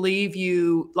going to leave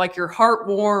you like your heart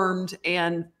warmed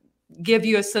and give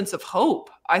you a sense of hope,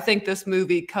 I think this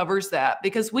movie covers that,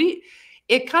 because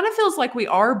it kind of feels like we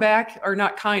are back, or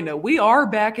not kind of, we are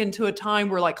back into a time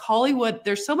where like Hollywood,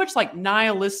 there's so much like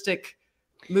nihilistic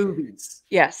movies.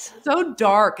 Yes. So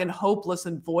dark and hopeless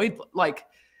and void. Like,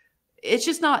 it's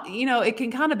just not, it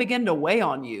can kind of begin to weigh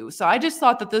on you. So I just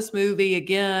thought that this movie,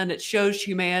 again, it shows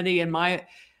humanity and my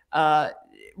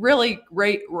really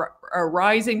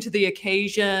rising to the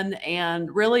occasion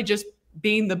and really just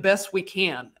being the best we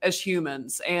can as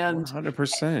humans. And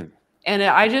 100%. And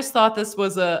I just thought this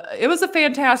was it was a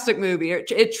fantastic movie.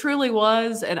 It truly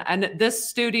was. And this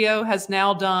studio has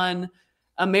now done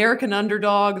American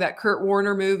Underdog, that Kurt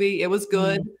Warner movie. It was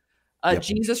good.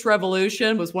 Jesus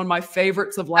Revolution was one of my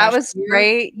favorites of last year. That was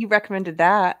great. You recommended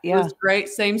that. Yeah. It was great.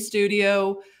 Same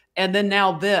studio. And then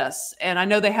now this. And I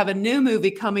know they have a new movie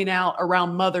coming out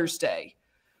around Mother's Day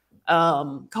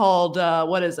called,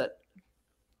 what is it?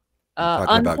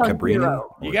 Talking about Cabrini?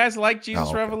 Hero. You guys like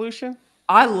Jesus Revolution?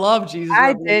 I love Jesus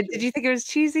Revolution. I did. Did you think it was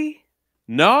cheesy?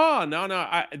 No.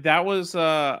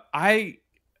 I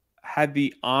had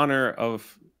the honor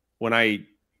of, when I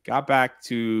got back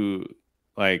to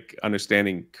like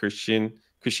understanding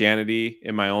Christianity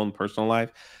in my own personal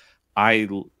life, I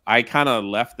kind of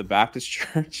left the Baptist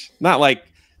church, not like,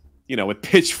 with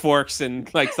pitchforks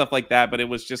and like stuff like that, but it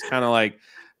was just kind of like,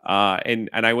 and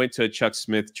I went to a Chuck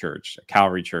Smith church, a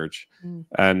Calvary church,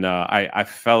 and I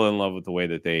fell in love with the way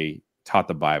that they taught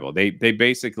the Bible. They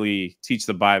basically teach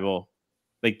the Bible,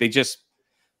 like they just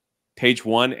page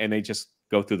one and they just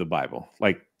go through the Bible.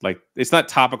 Like it's not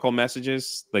topical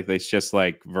messages. Like it's just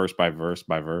like verse by verse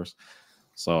by verse.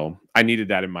 So I needed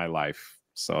that in my life.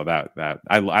 So that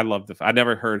I love I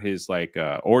never heard his like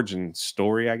origin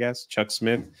story, I guess, Chuck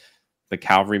Smith, the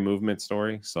Calvary movement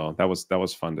story. So that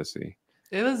was fun to see.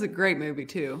 It was a great movie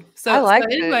too. So, I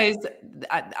liked anyways,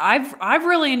 I've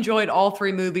really enjoyed all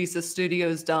three movies the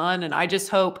studio's done, and I just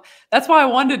hope that's why I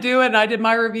wanted to do it. And I did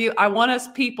my review. I want us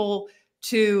people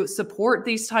to support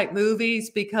these type movies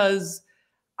because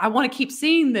I want to keep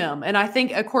seeing them. And I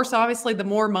think, of course, obviously, the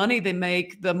more money they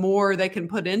make, the more they can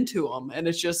put into them. And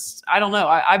it's just, I don't know.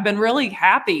 I've been really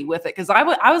happy with it because I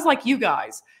was like you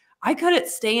guys. I couldn't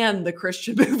stand the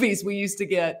Christian movies we used to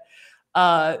get.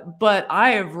 But I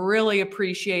have really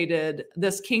appreciated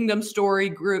this Kingdom Story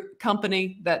group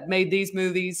company that made these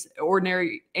movies,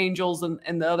 Ordinary Angels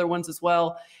and the other ones as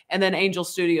well. And then Angel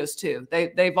Studios too.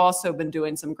 They've also been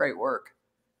doing some great work.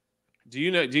 Do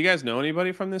you guys know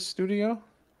anybody from this studio?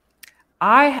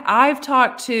 I've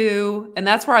talked to, and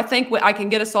that's where I think I can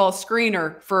get us all a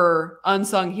screener for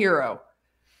Unsung Hero.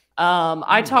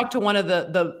 I talked to one of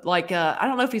the I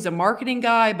don't know if he's a marketing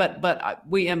guy, but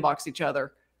we inbox each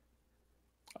other.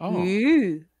 Oh,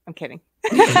 ooh, I'm kidding.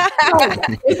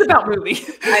 It's about movie.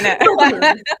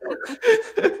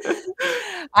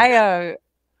 I know.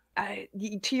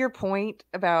 To your point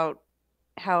about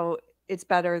how it's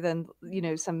better than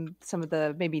some of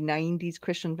the maybe 90s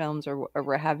Christian films or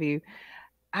what have you.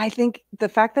 I think the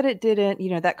fact that it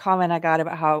didn't, that comment I got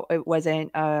about how it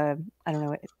wasn't, I don't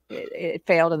know, it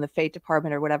failed in the Fate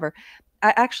department or whatever.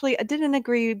 I didn't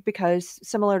agree because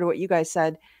similar to what you guys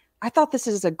said, I thought this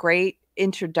is a great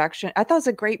introduction. I thought it's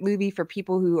a great movie for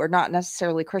people who are not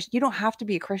necessarily Christian. You don't have to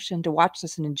be a Christian to watch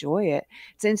this and enjoy it.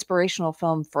 It's an inspirational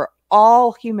film for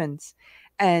all humans.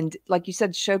 And like you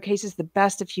said, showcases the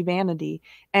best of humanity.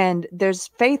 And there's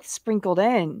faith sprinkled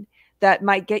in that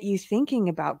might get you thinking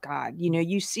about God.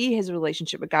 You see his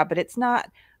relationship with God, but it's not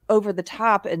over the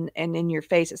top and in your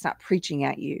face. It's not preaching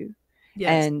at you.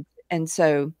 Yes. And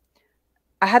so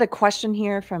I had a question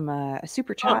here from a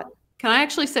super chat. Can I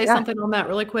actually say something on that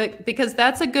really quick? Because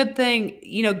that's a good thing,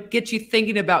 get you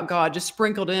thinking about God, just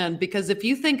sprinkled in. Because if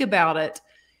you think about it,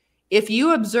 if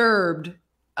you observed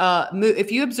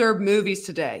movies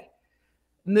today,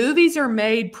 movies are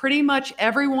made, pretty much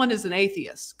everyone is an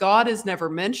atheist. God is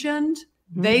never mentioned.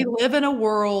 Mm-hmm. They live in a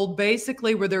world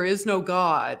basically where there is no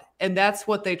God. And that's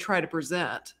what they try to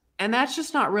present. And that's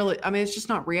just not really, it's just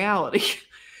not reality.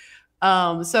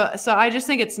 So I just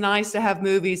think it's nice to have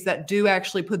movies that do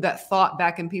actually put that thought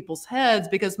back in people's heads,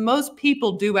 because most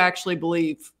people do actually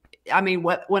believe.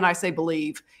 When I say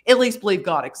believe, at least believe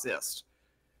God exists.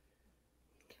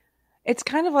 It's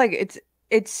kind of like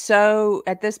it's so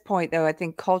at this point though, I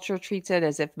think culture treats it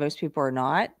as if most people are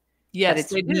not.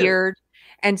 Yes, it's weird.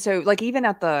 And so like even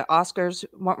at the Oscars,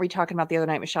 what were we talking about the other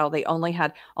night, Michelle? They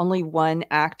only one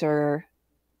actor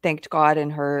thanked God in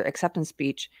her acceptance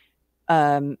speech.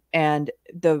 And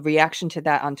the reaction to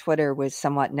that on Twitter was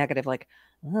somewhat negative, like,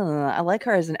 oh, I like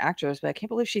her as an actress, but I can't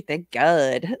believe she thanked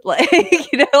God. Like,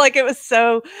 like it was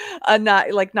so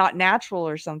not natural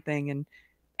or something.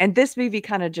 And this movie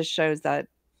kind of just shows that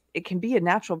it can be a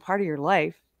natural part of your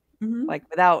life, mm-hmm. like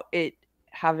without it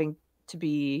having to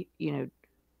be,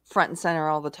 front and center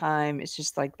all the time. It's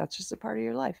just like, that's just a part of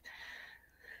your life.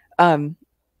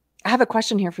 I have a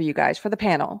question here for you guys, for the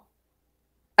panel.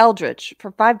 Eldridge,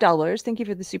 for $5, thank you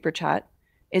for the super chat,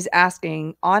 is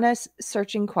asking, honest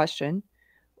searching question,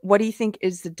 what do you think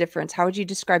is the difference? How would you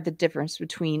describe the difference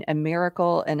between a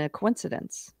miracle and a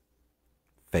coincidence?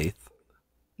 Faith.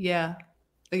 Yeah.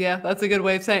 Yeah, that's a good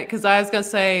way of saying it. Because I was going to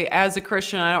say, as a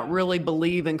Christian, I don't really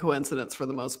believe in coincidence for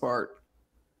the most part.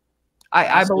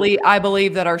 I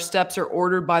believe that our steps are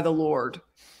ordered by the Lord.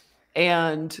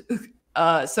 And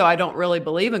so I don't really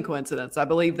believe in coincidence. I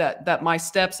believe that my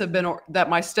steps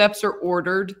are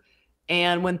ordered.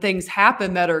 And when things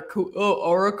happen that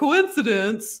are a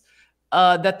coincidence,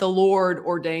 that the Lord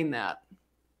ordained that.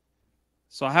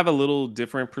 So I have a little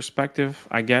different perspective,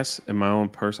 I guess, in my own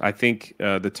person. I think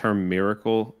the term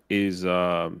miracle is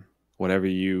whatever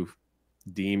you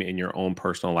deem in your own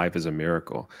personal life as a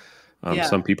miracle.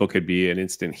 Some people could be an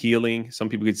instant healing. Some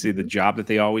people could see the job that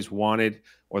they always wanted,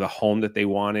 or the home that they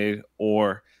wanted,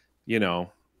 or, you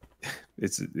know,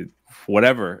 it's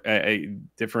whatever,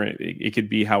 different. It could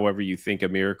be however you think a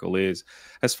miracle is.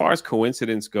 As far as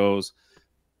coincidence goes,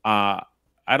 I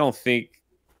don't think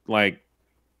like,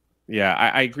 yeah,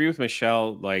 I agree with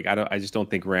Michelle. Like, I just don't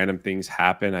think random things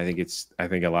happen. I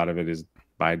think a lot of it is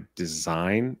by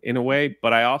design in a way.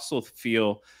 But I also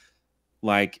feel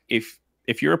like if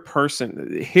you're a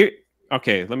person here,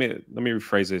 okay, let me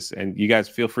rephrase this, and you guys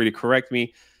feel free to correct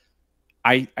me.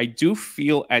 I do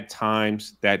feel at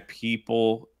times that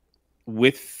people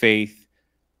with faith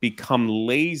become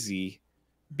lazy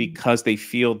because they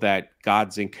feel that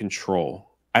God's in control.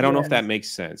 I don't know if that makes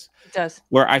sense. It does.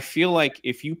 Where I feel like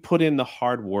if you put in the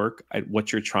hard work at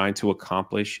what you're trying to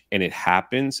accomplish and it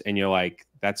happens and you're like,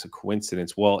 that's a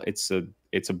coincidence. Well, it's a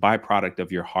byproduct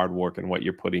of your hard work and what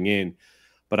you're putting in.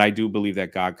 But I do believe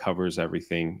that God covers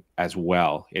everything as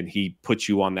well. And he puts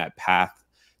you on that path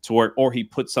to work, or he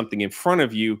puts something in front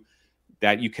of you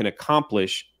that you can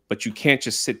accomplish, but you can't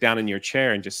just sit down in your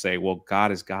chair and just say, well,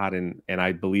 God is God and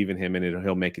I believe in him and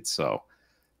he'll make it so.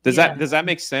 Does that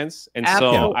make sense? And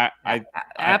so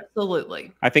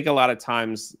absolutely. I think a lot of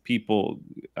times people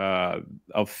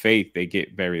of faith, they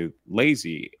get very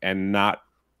lazy and not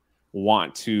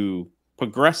want to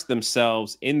progress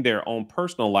themselves in their own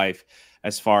personal life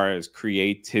as far as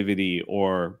creativity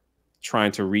or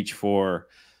trying to reach for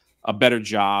a better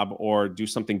job or do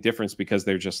something different, because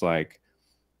they're just like,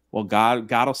 well, God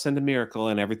will send a miracle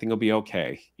and everything will be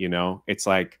okay. You know, it's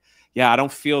like, yeah, I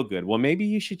don't feel good. Well, maybe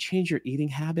you should change your eating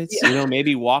habits. Yeah. You know,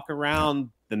 maybe walk around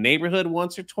the neighborhood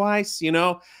once or twice, you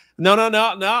know. No.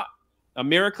 A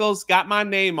miracle's got my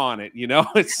name on it, you know.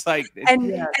 It's like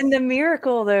and the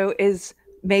miracle though is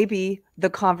maybe the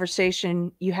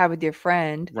conversation you have with your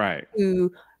friend, right,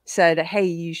 who said, hey,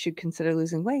 you should consider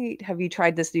losing weight. Have you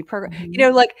tried this new program? You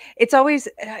know, like it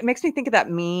makes me think of that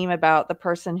meme about the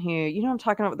person who, you know what I'm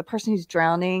talking about, the person who's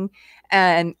drowning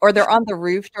or they're on the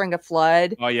roof during a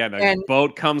flood. Oh yeah, the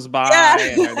boat comes by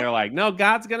and they're like, no,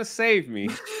 God's gonna save me.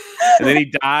 And then he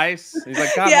dies. He's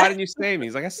like, God, why didn't you save me?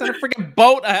 He's like, I sent a freaking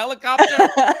boat, a helicopter.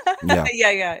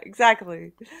 Yeah,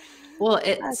 exactly. Well,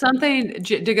 it's something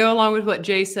to go along with what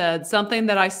Jay said, something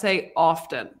that I say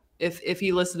often. If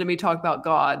you listen to me talk about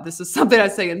God, this is something I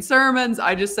say in sermons.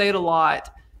 I just say it a lot.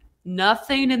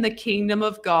 Nothing in the kingdom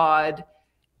of God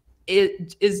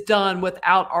is done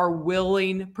without our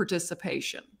willing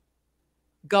participation.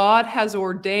 God has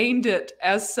ordained it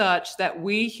as such that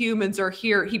we humans are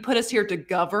here. He put us here to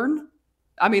govern.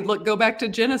 I mean, look, go back to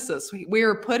Genesis. We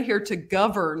are put here to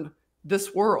govern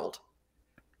this world.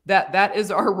 That is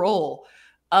our role.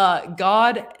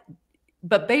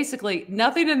 But basically,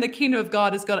 nothing in the kingdom of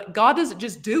God God doesn't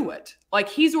just do it. Like,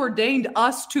 he's ordained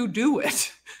us to do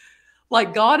it.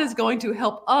 Like, God is going to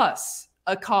help us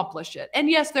accomplish it. And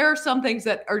yes, there are some things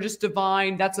that are just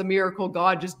divine. That's a miracle.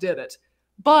 God just did it.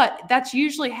 But that's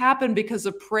usually happened because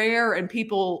of prayer and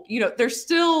people, you know, there's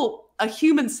still a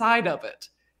human side of it.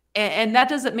 And that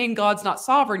doesn't mean God's not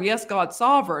sovereign. Yes, God's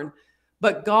sovereign,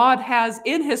 but God has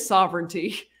in his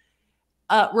sovereignty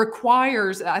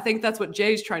requires, I think that's what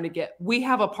Jay's trying to get. We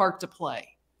have a part to play.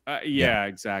 Yeah,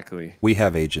 exactly. We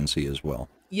have agency as well.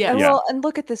 Yeah. Well, and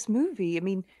look at this movie. I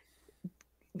mean,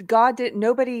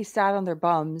 nobody sat on their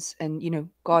bums and, you know,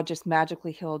 God just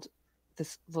magically healed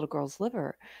this little girl's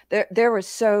liver. There was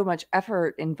so much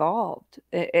effort involved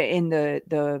in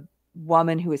the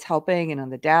woman who was helping and on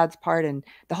the dad's part and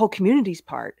the whole community's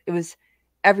part. It was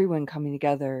everyone coming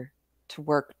together to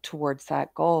work towards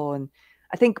that goal. And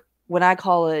I think when I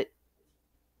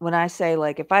say,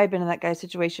 like, if I had been in that guy's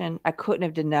situation, I couldn't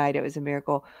have denied it was a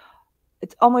miracle.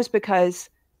 It's almost because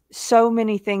so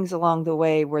many things along the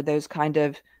way were those kind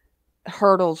of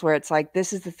hurdles where it's like,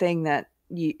 this is the thing that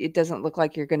it doesn't look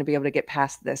like you're going to be able to get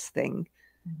past this thing.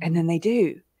 And then they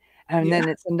do. And then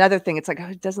it's another thing. It's like,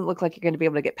 oh, it doesn't look like you're going to be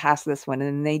able to get past this one. And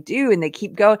then they do, and they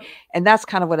keep going. And that's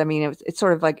kind of what I mean. It's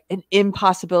sort of like an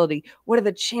impossibility. What are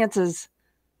the chances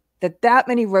that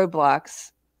many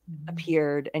roadblocks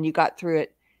appeared and you got through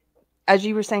it? As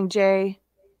you were saying, Jay,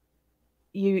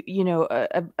 you know,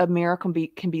 a miracle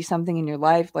can be something in your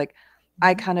life. Like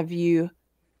I kind of view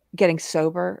getting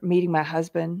sober, meeting my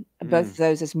husband, both of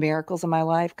those as miracles in my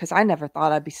life, because I never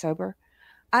thought I'd be sober.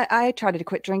 I tried to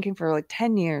quit drinking for like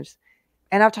 10 years.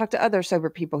 And I've talked to other sober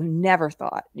people who never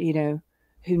thought, you know,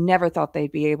 who never thought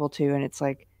they'd be able to. And it's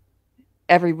like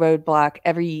every roadblock,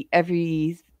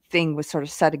 everything was sort of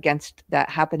set against that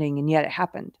happening. And yet it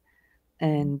happened.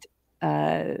 And,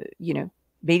 you know,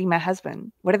 meeting my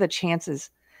husband, what are the chances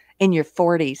in your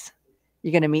 40s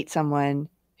you're going to meet someone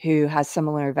who has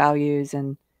similar values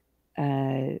and,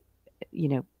 you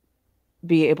know,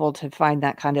 be able to find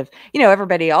that kind of, you know,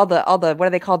 everybody, all the, what are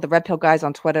they called? The red pill guys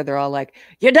on Twitter. They're all like,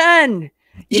 you're done.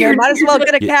 You might as well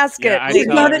get a casket. Yeah, I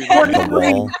tell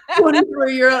everybody,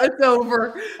 23 year old, it's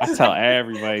over. I tell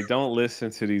everybody, don't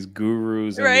listen to these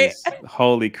gurus and these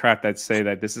holy crap that say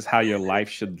that this is how your life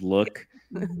should look.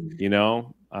 You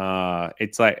know,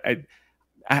 it's like,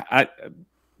 I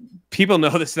people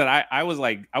know this, that I was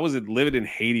living in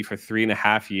Haiti for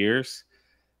 3.5 years.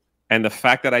 And the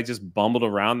fact that I just bumbled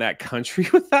around that country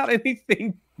without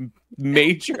anything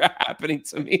major happening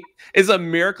to me is a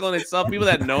miracle in itself. People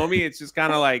that know me, it's just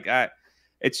kind of like,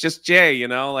 it's just Jay, you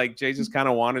know, like Jay just kind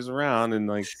of wanders around and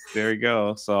like, there you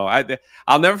go. So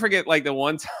I'll never forget like the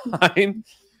one time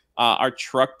our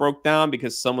truck broke down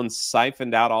because someone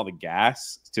siphoned out all the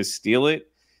gas to steal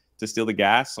the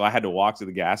gas. So I had to walk to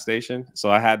the gas station.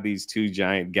 So I had these 2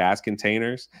 giant gas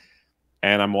containers.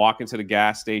 And I'm walking to the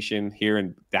gas station here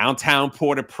in downtown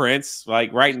Port-au-Prince.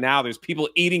 Like right now, there's people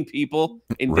eating people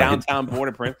in downtown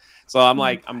Port-au-Prince. So I'm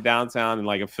like, I'm downtown and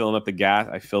like I'm filling up the gas.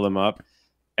 I fill them up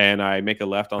and I make a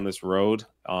left on this road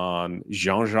on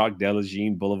Jean-Jacques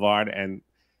Delagine Boulevard. And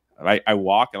I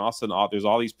walk and all of a sudden there's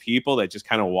all these people that just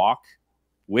kind of walk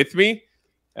with me.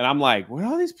 And I'm like, where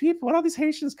all these people, where all these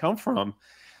Haitians come from?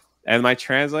 And my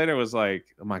translator was like,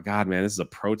 oh my God, man, this is a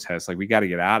protest. Like, we got to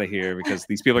get out of here because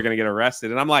these people are going to get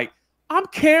arrested. And I'm like, I'm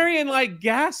carrying like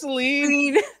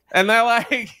gasoline. And they're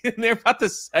like, and they're about to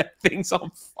set things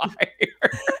on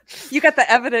fire. You got the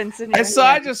evidence. In and so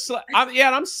hand.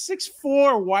 I'm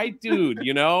 6'4" white dude,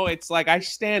 you know, it's like I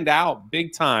stand out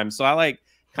big time. So I like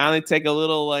kind of take a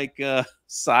little like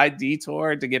side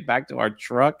detour to get back to our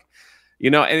truck,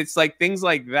 you know, and it's like things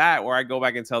like that where I go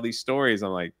back and tell these stories. I'm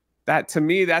like, that to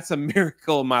me, that's a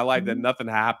miracle in my life that nothing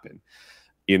happened.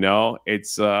 You know,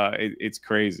 it's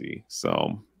crazy.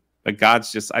 So, but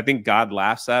I think God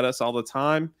laughs at us all the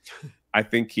time. I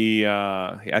think he's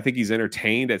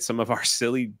entertained at some of our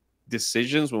silly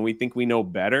decisions when we think we know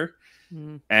better.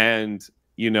 And,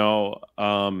 you know,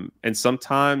 and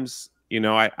sometimes, you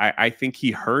know, I think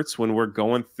he hurts when we're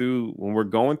going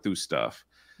through stuff,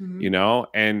 you know,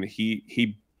 and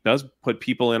he does put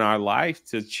people in our life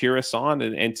to cheer us on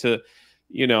and to,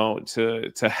 you know,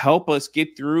 to help us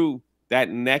get through that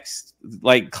next,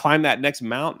 like climb that next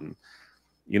mountain,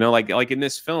 you know, like in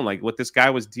this film, like what this guy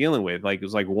was dealing with, like it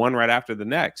was like one right after the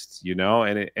next, you know,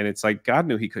 and it's like God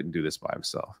knew he couldn't do this by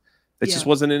himself. That just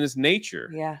wasn't in his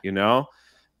nature, you know.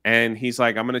 And he's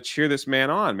like, I'm gonna cheer this man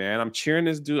on, man. I'm cheering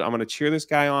this dude. I'm gonna cheer this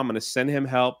guy on. I'm gonna send him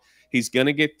help. He's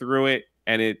gonna get through it.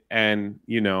 And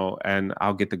you know, and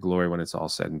I'll get the glory when it's all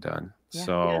said and done.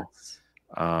 So,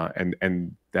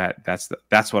 and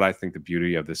that's what I think the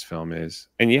beauty of this film is.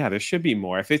 And yeah, there should be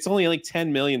more. If it's only like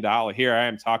 $10 million, here I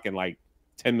am talking like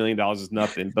 $10 million is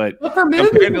nothing, but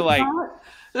compared to like,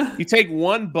 you take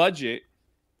one budget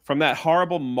from that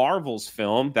horrible Marvel's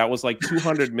film that was like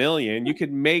 200 million, you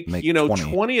could make you know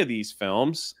 20 of these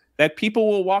films that people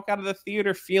will walk out of the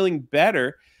theater feeling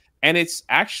better. And it's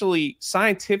actually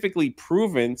scientifically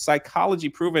proven, psychology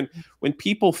proven, when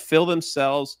people fill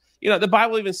themselves, you know, the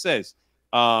Bible even says,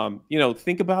 you know,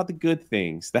 think about the good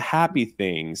things, the happy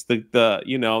things, the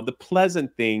you know, the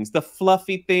pleasant things, the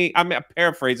fluffy thing. I'm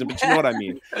paraphrasing, but you know what I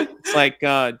mean. It's like,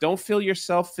 don't fill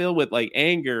yourself filled with like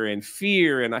anger and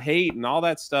fear and hate and all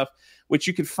that stuff, which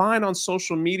you can find on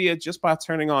social media just by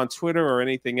turning on Twitter or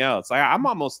anything else. Like, I'm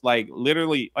almost like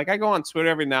literally, like I go on Twitter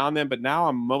every now and then, but now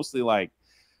I'm mostly like,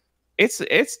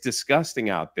 it's disgusting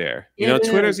out there. You know,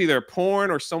 Twitter's either porn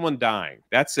or someone dying.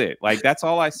 That's it. Like, that's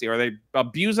all I see. Or they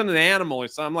abusing an animal or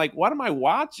something. I'm like, what am I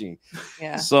watching?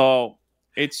 Yeah. So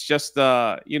it's just,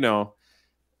 you know,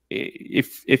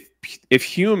 if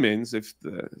humans, if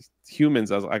the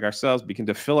humans like ourselves begin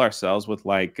to fill ourselves with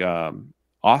like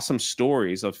awesome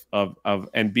stories of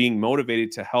and being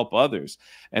motivated to help others,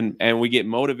 and we get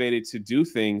motivated to do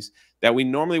things that we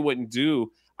normally wouldn't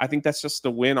do. I think that's just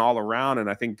a win all around, and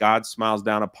I think God smiles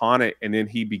down upon it, and then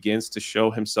he begins to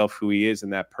show himself who he is in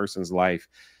that person's life,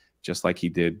 just like he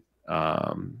did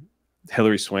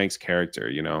Hillary Swank's character,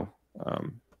 you know.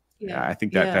 I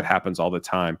think that happens all the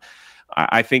time.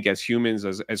 I think as humans,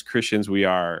 as Christians,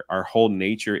 our whole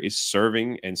nature is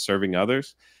serving and serving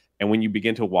others. And when you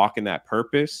begin to walk in that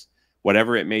purpose,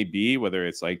 whatever it may be, whether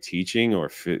it's like teaching or,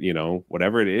 you know,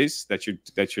 whatever it is that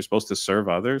you're supposed to serve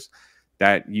others,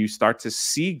 that you start to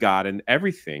see God in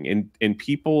everything, in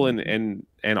people and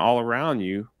all around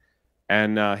you.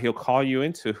 And he'll call you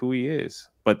into who he is.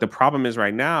 But the problem is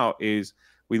right now is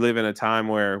we live in a time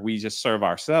where we just serve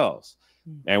ourselves.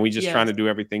 And we just trying to do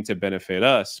everything to benefit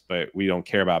us, but we don't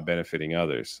care about benefiting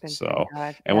others.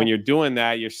 And when you're doing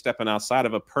that, you're stepping outside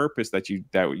of a purpose that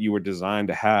you were designed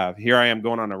to have. Here I am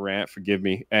going on a rant, forgive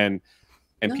me. And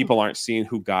people aren't seeing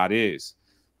who God is,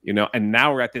 you know. And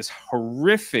now we're at this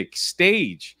horrific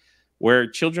stage where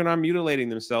children are mutilating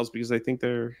themselves because they think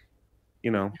they're,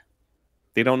 you know,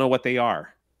 they don't know what they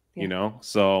are, you know.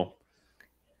 So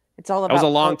it's all about, that was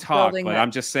a long talk, but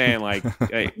I'm just saying, like,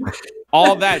 hey,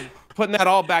 all that, putting that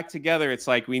all back together, it's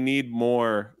like we need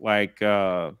more, like,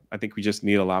 I think we just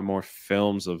need a lot more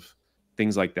films of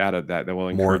things like that that will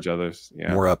encourage others.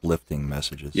 Yeah. More uplifting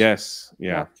messages. Yes.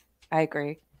 Yeah. I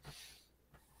agree.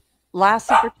 Last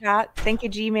super chat. Thank you,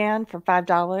 G-Man, for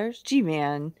 $5.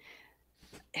 G-Man,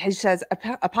 he says,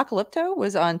 Apocalypto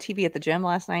was on TV at the gym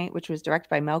last night, which was directed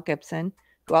by Mel Gibson,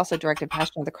 who also directed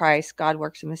Passion of the Christ. God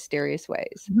works in mysterious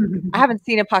ways. I haven't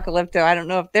seen Apocalypto. I don't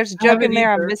know if there's a joke in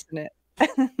there. I'm missing it.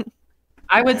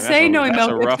 I would say knowing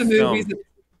Mel Gibson movies,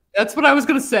 that's what I was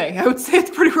going to say. I would say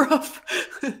it's pretty rough.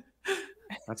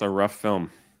 That's a rough film.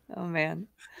 Oh, man.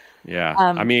 Yeah.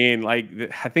 I mean, like,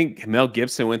 I think Mel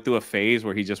Gibson went through a phase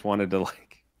where he just wanted to,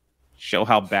 like, show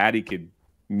how bad he could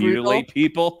mutilate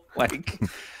people. Like,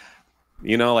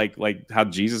 you know, like how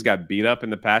Jesus got beat up in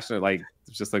the Passion. Like,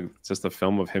 it's just a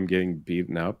film of him getting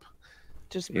beaten up.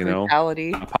 Just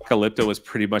brutality. Apocalypto was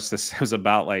pretty much this. It was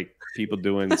about, like, people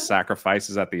doing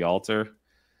sacrifices at the altar.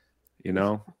 You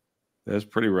know, it was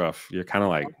pretty rough. You're kind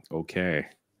of like, okay.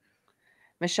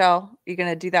 Michelle, you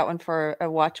gonna do that one for a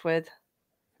watch with?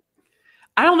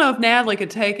 I don't know if Natalie could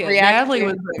take it.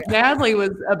 Natalie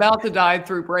was about to die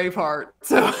through Braveheart,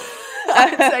 so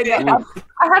I'd say that.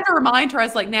 I had to remind her. I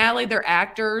was like, Natalie, they're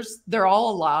actors. They're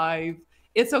all alive.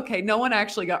 It's okay. No one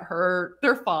actually got hurt.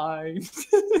 They're fine.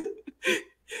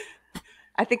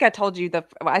 I think I told you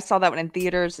I saw that one in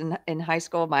theaters in high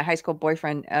school. My high school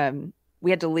boyfriend, we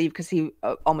had to leave because he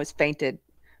almost fainted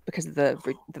because of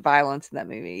the violence in that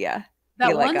movie. Yeah,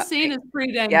 that one scene is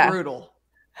pretty dang brutal.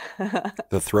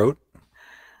 The throat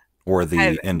or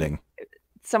the ending?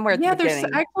 Somewhere at the beginning.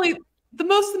 There's actually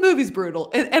most of the movie's brutal,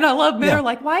 and I love men are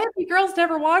like, why have you girls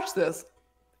never watched this?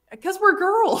 Because we're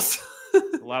girls.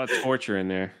 A lot of torture in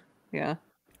there. Yeah.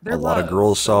 A lot of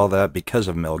girls saw that because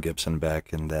of Mel Gibson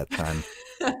back in that time.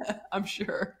 I'm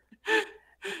sure.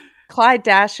 Clyde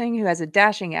Dashing, who has a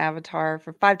dashing avatar,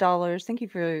 for $5. Thank you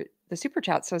for the super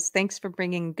chat. Says, thanks for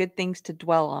bringing good things to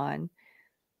dwell on.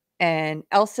 And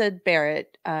Elsa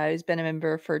Barrett, who's been a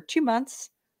member for 2 months.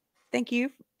 Thank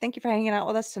you. Thank you for hanging out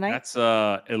with us tonight. That's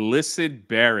Illicit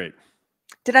Barrett.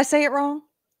 Did I say it wrong?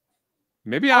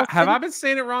 Maybe have I been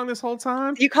saying it wrong this whole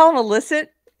time? You call him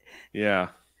illicit? Yeah.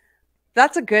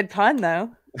 That's a good pun,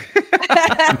 though.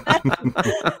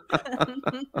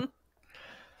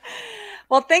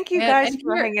 Well, thank you guys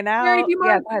for hanging out. Keri, do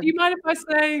you mind if I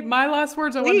say my last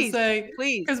words? I want to say,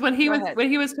 please, because when he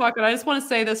was talking, I just want to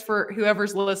say this for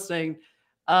whoever's listening.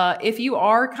 If you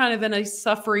are kind of in a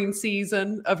suffering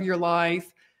season of your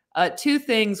life, 2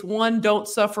 things. One, don't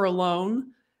suffer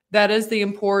alone. That is the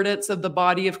importance of the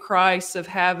body of Christ, of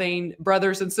having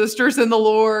brothers and sisters in the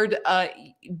Lord.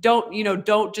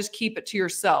 Don't just keep it to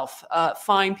yourself.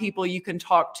 Find people you can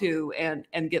talk to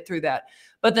and get through that.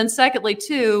 But then secondly,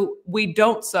 too, we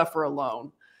don't suffer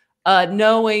alone.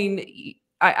 Knowing,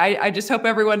 I just hope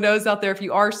everyone knows out there, if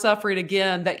you are suffering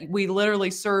again, that we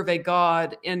literally serve a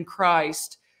God in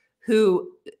Christ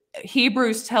who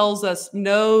Hebrews tells us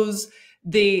knows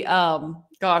the,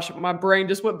 gosh, my brain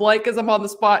just went blank because I'm on the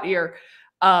spot here.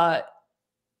 My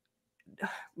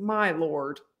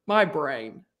Lord, my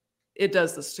brain, it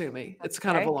does this to me. It's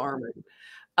kind of alarming.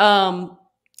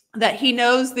 That he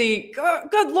knows the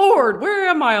good Lord, where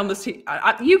am I on this?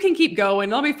 You can keep going.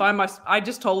 Let me find I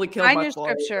just totally killed my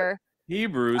scripture.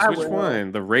 Hebrews, which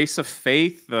one? The race of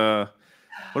faith.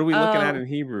 What are we looking at in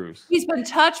Hebrews? He's been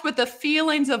touched with the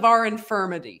feelings of our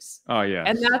infirmities. Oh, yeah.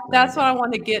 And that's what I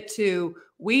want to get to.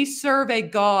 We serve a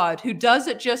God who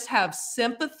doesn't just have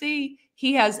sympathy,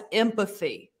 he has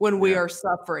empathy when we are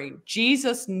suffering.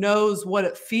 Jesus knows what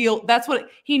it feels.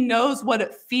 He knows what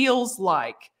it feels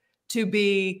like to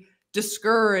be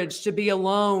discouraged, to be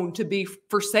alone, to be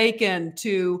forsaken,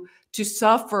 to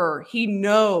suffer. He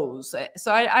knows.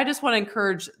 So I just want to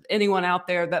encourage anyone out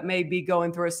there that may be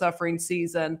going through a suffering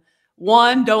season.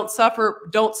 One, don't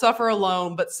suffer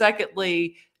alone. But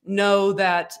secondly, know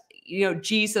that,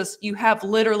 Jesus, you have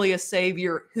literally a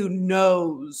Savior who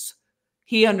knows.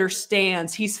 He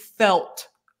understands. He's felt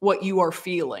what you are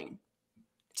feeling.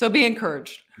 So be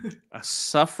encouraged. A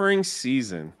suffering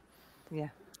season. Yeah.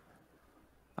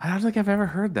 I don't think I've ever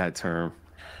heard that term.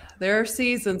 There are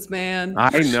seasons, man.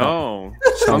 I know.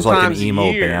 Sounds like an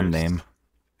emo band name.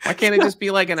 Why can't it just be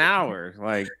like an hour?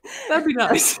 Like, that'd be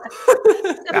nice.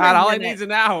 God, all I need is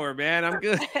an hour, man. I'm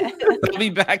good. I'll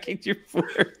be back at your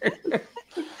foot.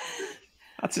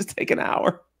 I'll just take an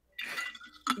hour.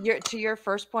 To your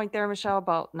first point there, Michelle,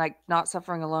 about like not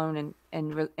suffering alone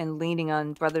and leaning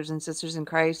on brothers and sisters in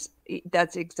Christ.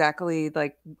 That's exactly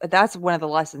that's one of the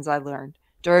lessons I learned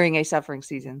during a suffering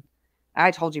season.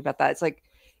 I told you about that. It's like,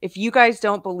 if you guys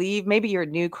don't believe, maybe you're a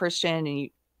new Christian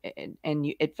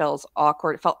and it feels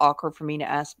awkward. It felt awkward for me to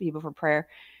ask people for prayer.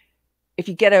 If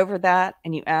you get over that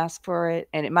and you ask for it,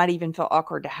 and it might even feel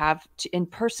awkward to have in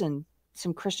person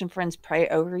some Christian friends pray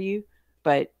over you,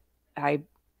 but I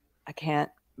can't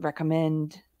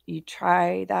recommend you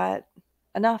try that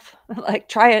enough. Like,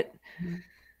 try it.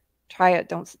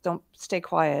 Don't stay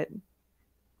quiet.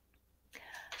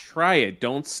 Try it.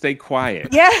 Don't stay quiet.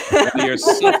 Yeah. You're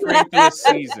suffering through a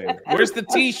season. Where's the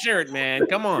t-shirt, man?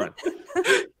 Come on.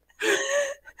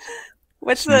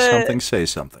 Something, say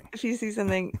something. If you see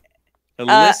something.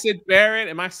 Illicit Barrett.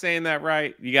 Am I saying that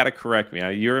right? You got to correct me.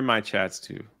 You're in my chats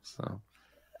too. So.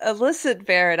 Illicit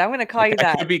Barrett. I'm going to call you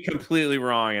that. I could be completely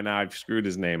wrong, and now I've screwed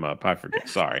his name up. I forget.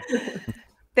 Sorry.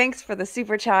 Thanks for the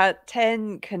super chat.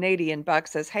 10 Canadian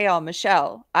bucks says, "Hey all,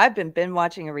 Michelle. I've been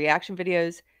watching reaction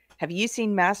videos. Have you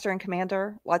seen Master and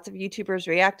Commander? Lots of YouTubers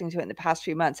reacting to it in the past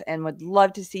few months, and would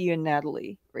love to see you and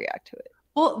Natalie react to it."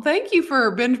 Well, thank you for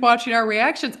binge watching our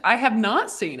reactions. I have not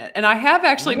seen it, and I have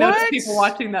actually noticed people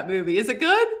watching that movie. Is it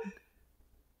good?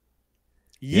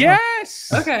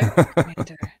 Yes. Okay.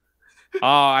 Oh,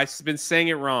 I've been saying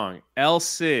it wrong. El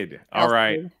Cid. All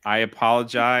right. I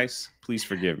apologize. Please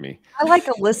forgive me. I like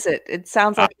illicit. It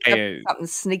sounds like something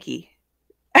sneaky.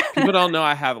 People don't know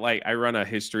I run a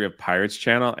History of Pirates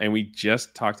channel, and we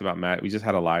just talked about we just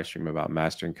had a live stream about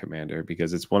Master and Commander,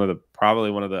 because it's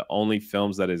probably one of the only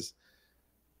films that is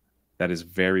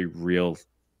very real,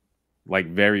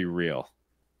 very real.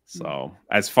 So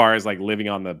as far as living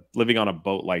on a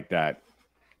boat like that,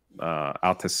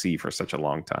 out to sea for such a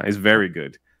long time, it's very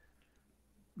good.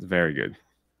 It's very good.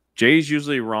 Jay's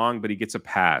usually wrong, but he gets a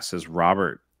pass, says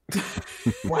Robert.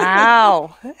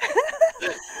 Wow.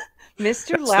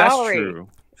 Mr. Lowry.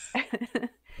 That's true.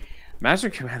 Master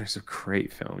Commander is a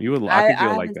great film. I think you'll like that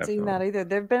film. I haven't seen that either.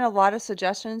 There have been a lot of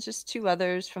suggestions. Just two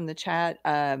others from the chat.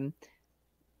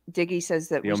 Diggy says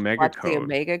that we should watch the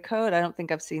Omega Code. I don't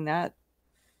think I've seen that.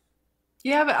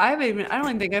 Yeah, but I don't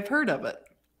even think I've heard of it.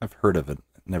 I've heard of it.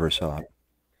 Never saw it.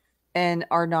 And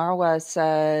Arnarwa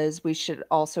says we should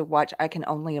also watch I Can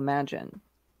Only Imagine.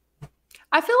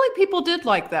 I feel like people did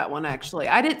like that one, actually.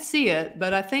 I didn't see it,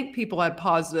 but I think people had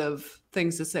positive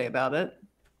things to say about it.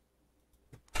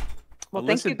 Well,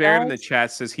 Illicit Barrett in the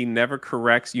chat says he never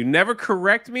corrects. You never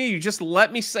correct me. You just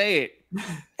let me say it.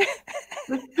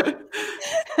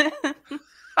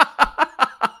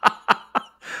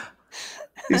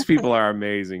 These people are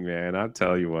amazing, man. I'll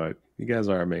tell you what. You guys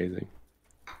are amazing.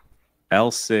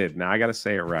 El Cid. Now I got to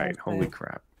say it right. Holy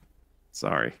crap.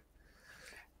 Sorry.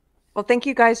 Well, thank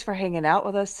you guys for hanging out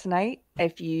with us tonight.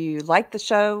 If you like the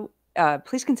show,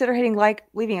 please consider hitting like,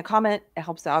 leaving a comment. It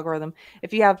helps the algorithm.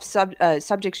 If you have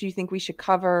subjects you think we should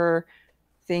cover,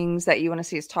 things that you want to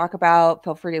see us talk about,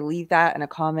 feel free to leave that in a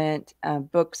comment.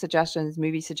 Book suggestions,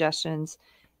 movie suggestions.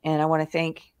 And I want to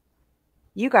thank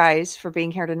you guys for being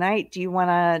here tonight. Do you want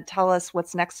to tell us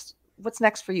what's next? What's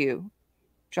next for you,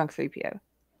 Drunk3PO?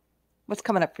 What's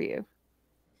coming up for you?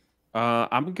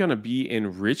 I'm going to be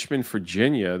in Richmond,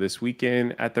 Virginia this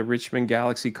weekend at the Richmond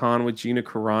Galaxy Con with Gina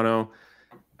Carano,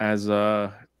 as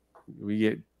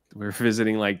we're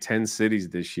visiting like 10 cities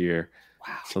this year.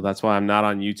 Wow. So that's why I'm not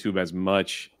on YouTube as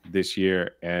much this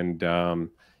year, and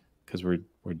because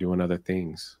we're doing other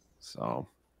things. So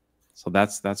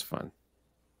that's fun.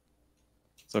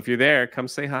 So if you're there, come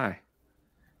say hi.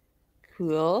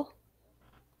 Cool.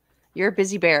 You're a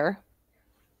busy bear.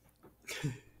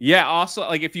 Yeah, also,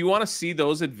 like, if you want to see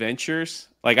those adventures,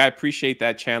 like, I appreciate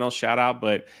that channel shout out,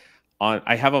 but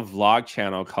I have a vlog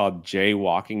channel called Jay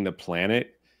Walking the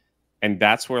Planet, and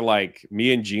that's where, like,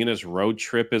 me and Gina's road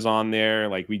trip is on there.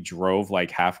 Like, we drove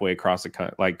like halfway across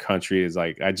the country. Is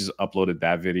like, I just uploaded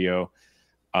that video.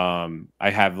 I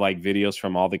have like videos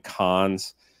from all the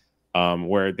cons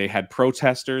where they had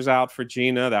protesters out for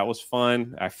Gina. That was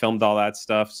fun. I filmed all that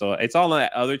stuff, so it's all on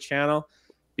that other channel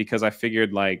because I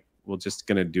figured, like, we're just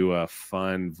gonna do a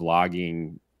fun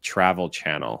vlogging travel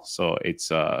channel. So it's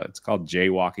called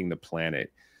Jaywalking the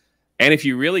Planet. And if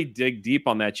you really dig deep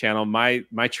on that channel, my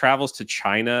travels to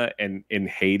China and in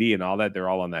Haiti and all that, they're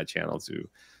all on that channel too.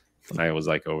 When I was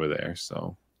like over there.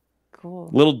 So cool.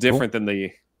 A little different than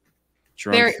the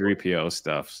Drunk3PO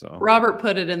stuff. So Robert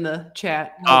put it in the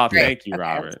chat. Oh, thank you,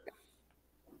 Robert.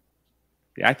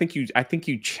 Yeah, I think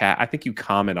you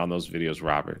comment on those videos,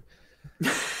 Robert.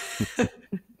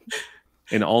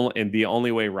 in the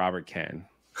only way Robert can.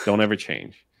 Don't ever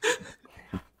change.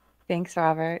 Thanks,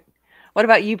 Robert. What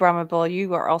about you, Brahma Bull?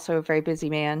 You are also a very busy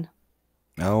man.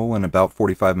 Oh, in about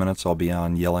 45 minutes, I'll be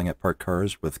on Yelling at Parked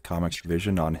Cars with Comics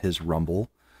Division on his Rumble.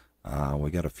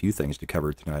 We got a few things to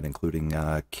cover tonight, including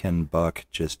Ken Buck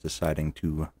just deciding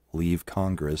to leave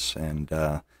Congress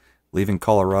and leaving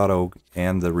Colorado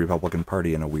and the Republican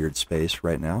Party in a weird space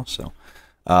right now. So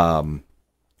on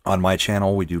my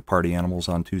channel, we do Party Animals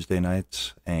on Tuesday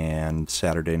nights, and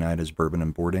Saturday night is Bourbon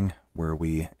and Boarding, where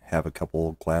we have a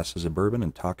couple glasses of bourbon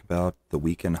and talk about the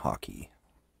week in hockey.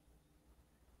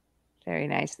 Very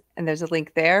nice. And there's a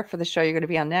link there for the show you're going to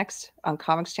be on next on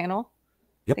Comics Channel.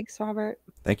 Yep. Thanks, Robert.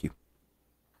 Thank you.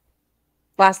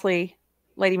 Lastly,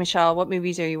 Lady Michelle, what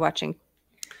movies are you watching?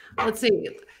 Let's see.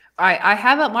 I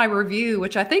have up my review,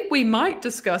 which I think we might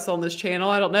discuss on this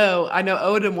channel. I don't know. I know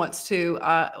Odin wants to.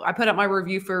 I put up my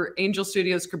review for Angel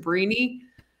Studios Cabrini.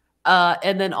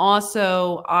 And then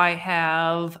also I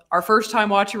have our first time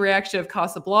watching reaction of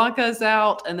Casablanca is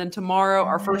out. And then tomorrow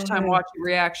our first time watching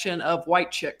reaction of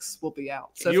White Chicks will be out.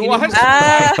 So you watched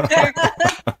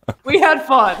we had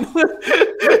fun.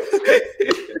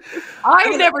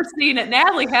 I've never seen it.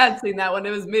 Natalie had seen that one.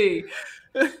 It was me.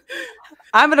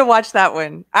 I'm going to watch that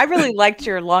one. I really liked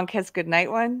your Long Kiss Goodnight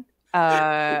one.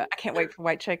 I can't wait for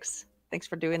White Chicks. Thanks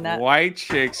for doing that. White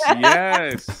Chicks,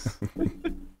 yes.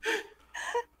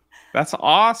 That's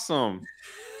awesome.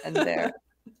 And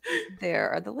there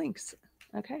are the links.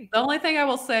 Okay. The only thing I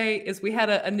will say is we had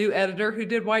a new editor who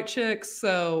did White Chicks,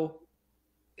 so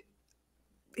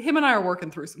him and I are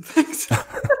working through some things.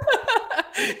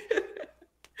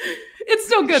 It's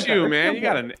still good, you, man. You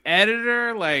got an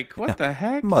editor? Like, what the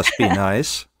heck? Must be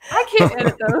nice. I can't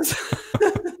edit those.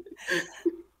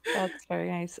 That's very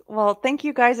nice. Well, thank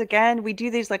you guys again. We do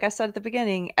these, like I said at the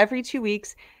beginning, every 2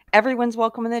 weeks. Everyone's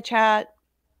welcome in the chat.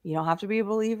 You don't have to be a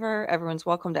believer. Everyone's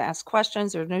welcome to ask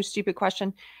questions. There's no stupid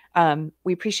question.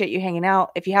 We appreciate you hanging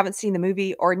out. If you haven't seen the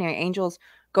movie Ordinary Angels,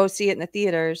 go see it in the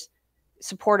theaters.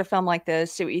 Support a film like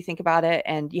this. See what you think about it.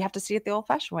 And you have to see it the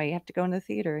old-fashioned way. You have to go into the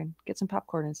theater and get some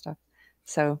popcorn and stuff.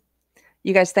 So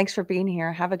you guys, thanks for being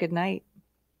here. Have a good night.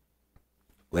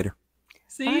 Later.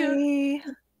 See you.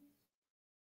 Bye.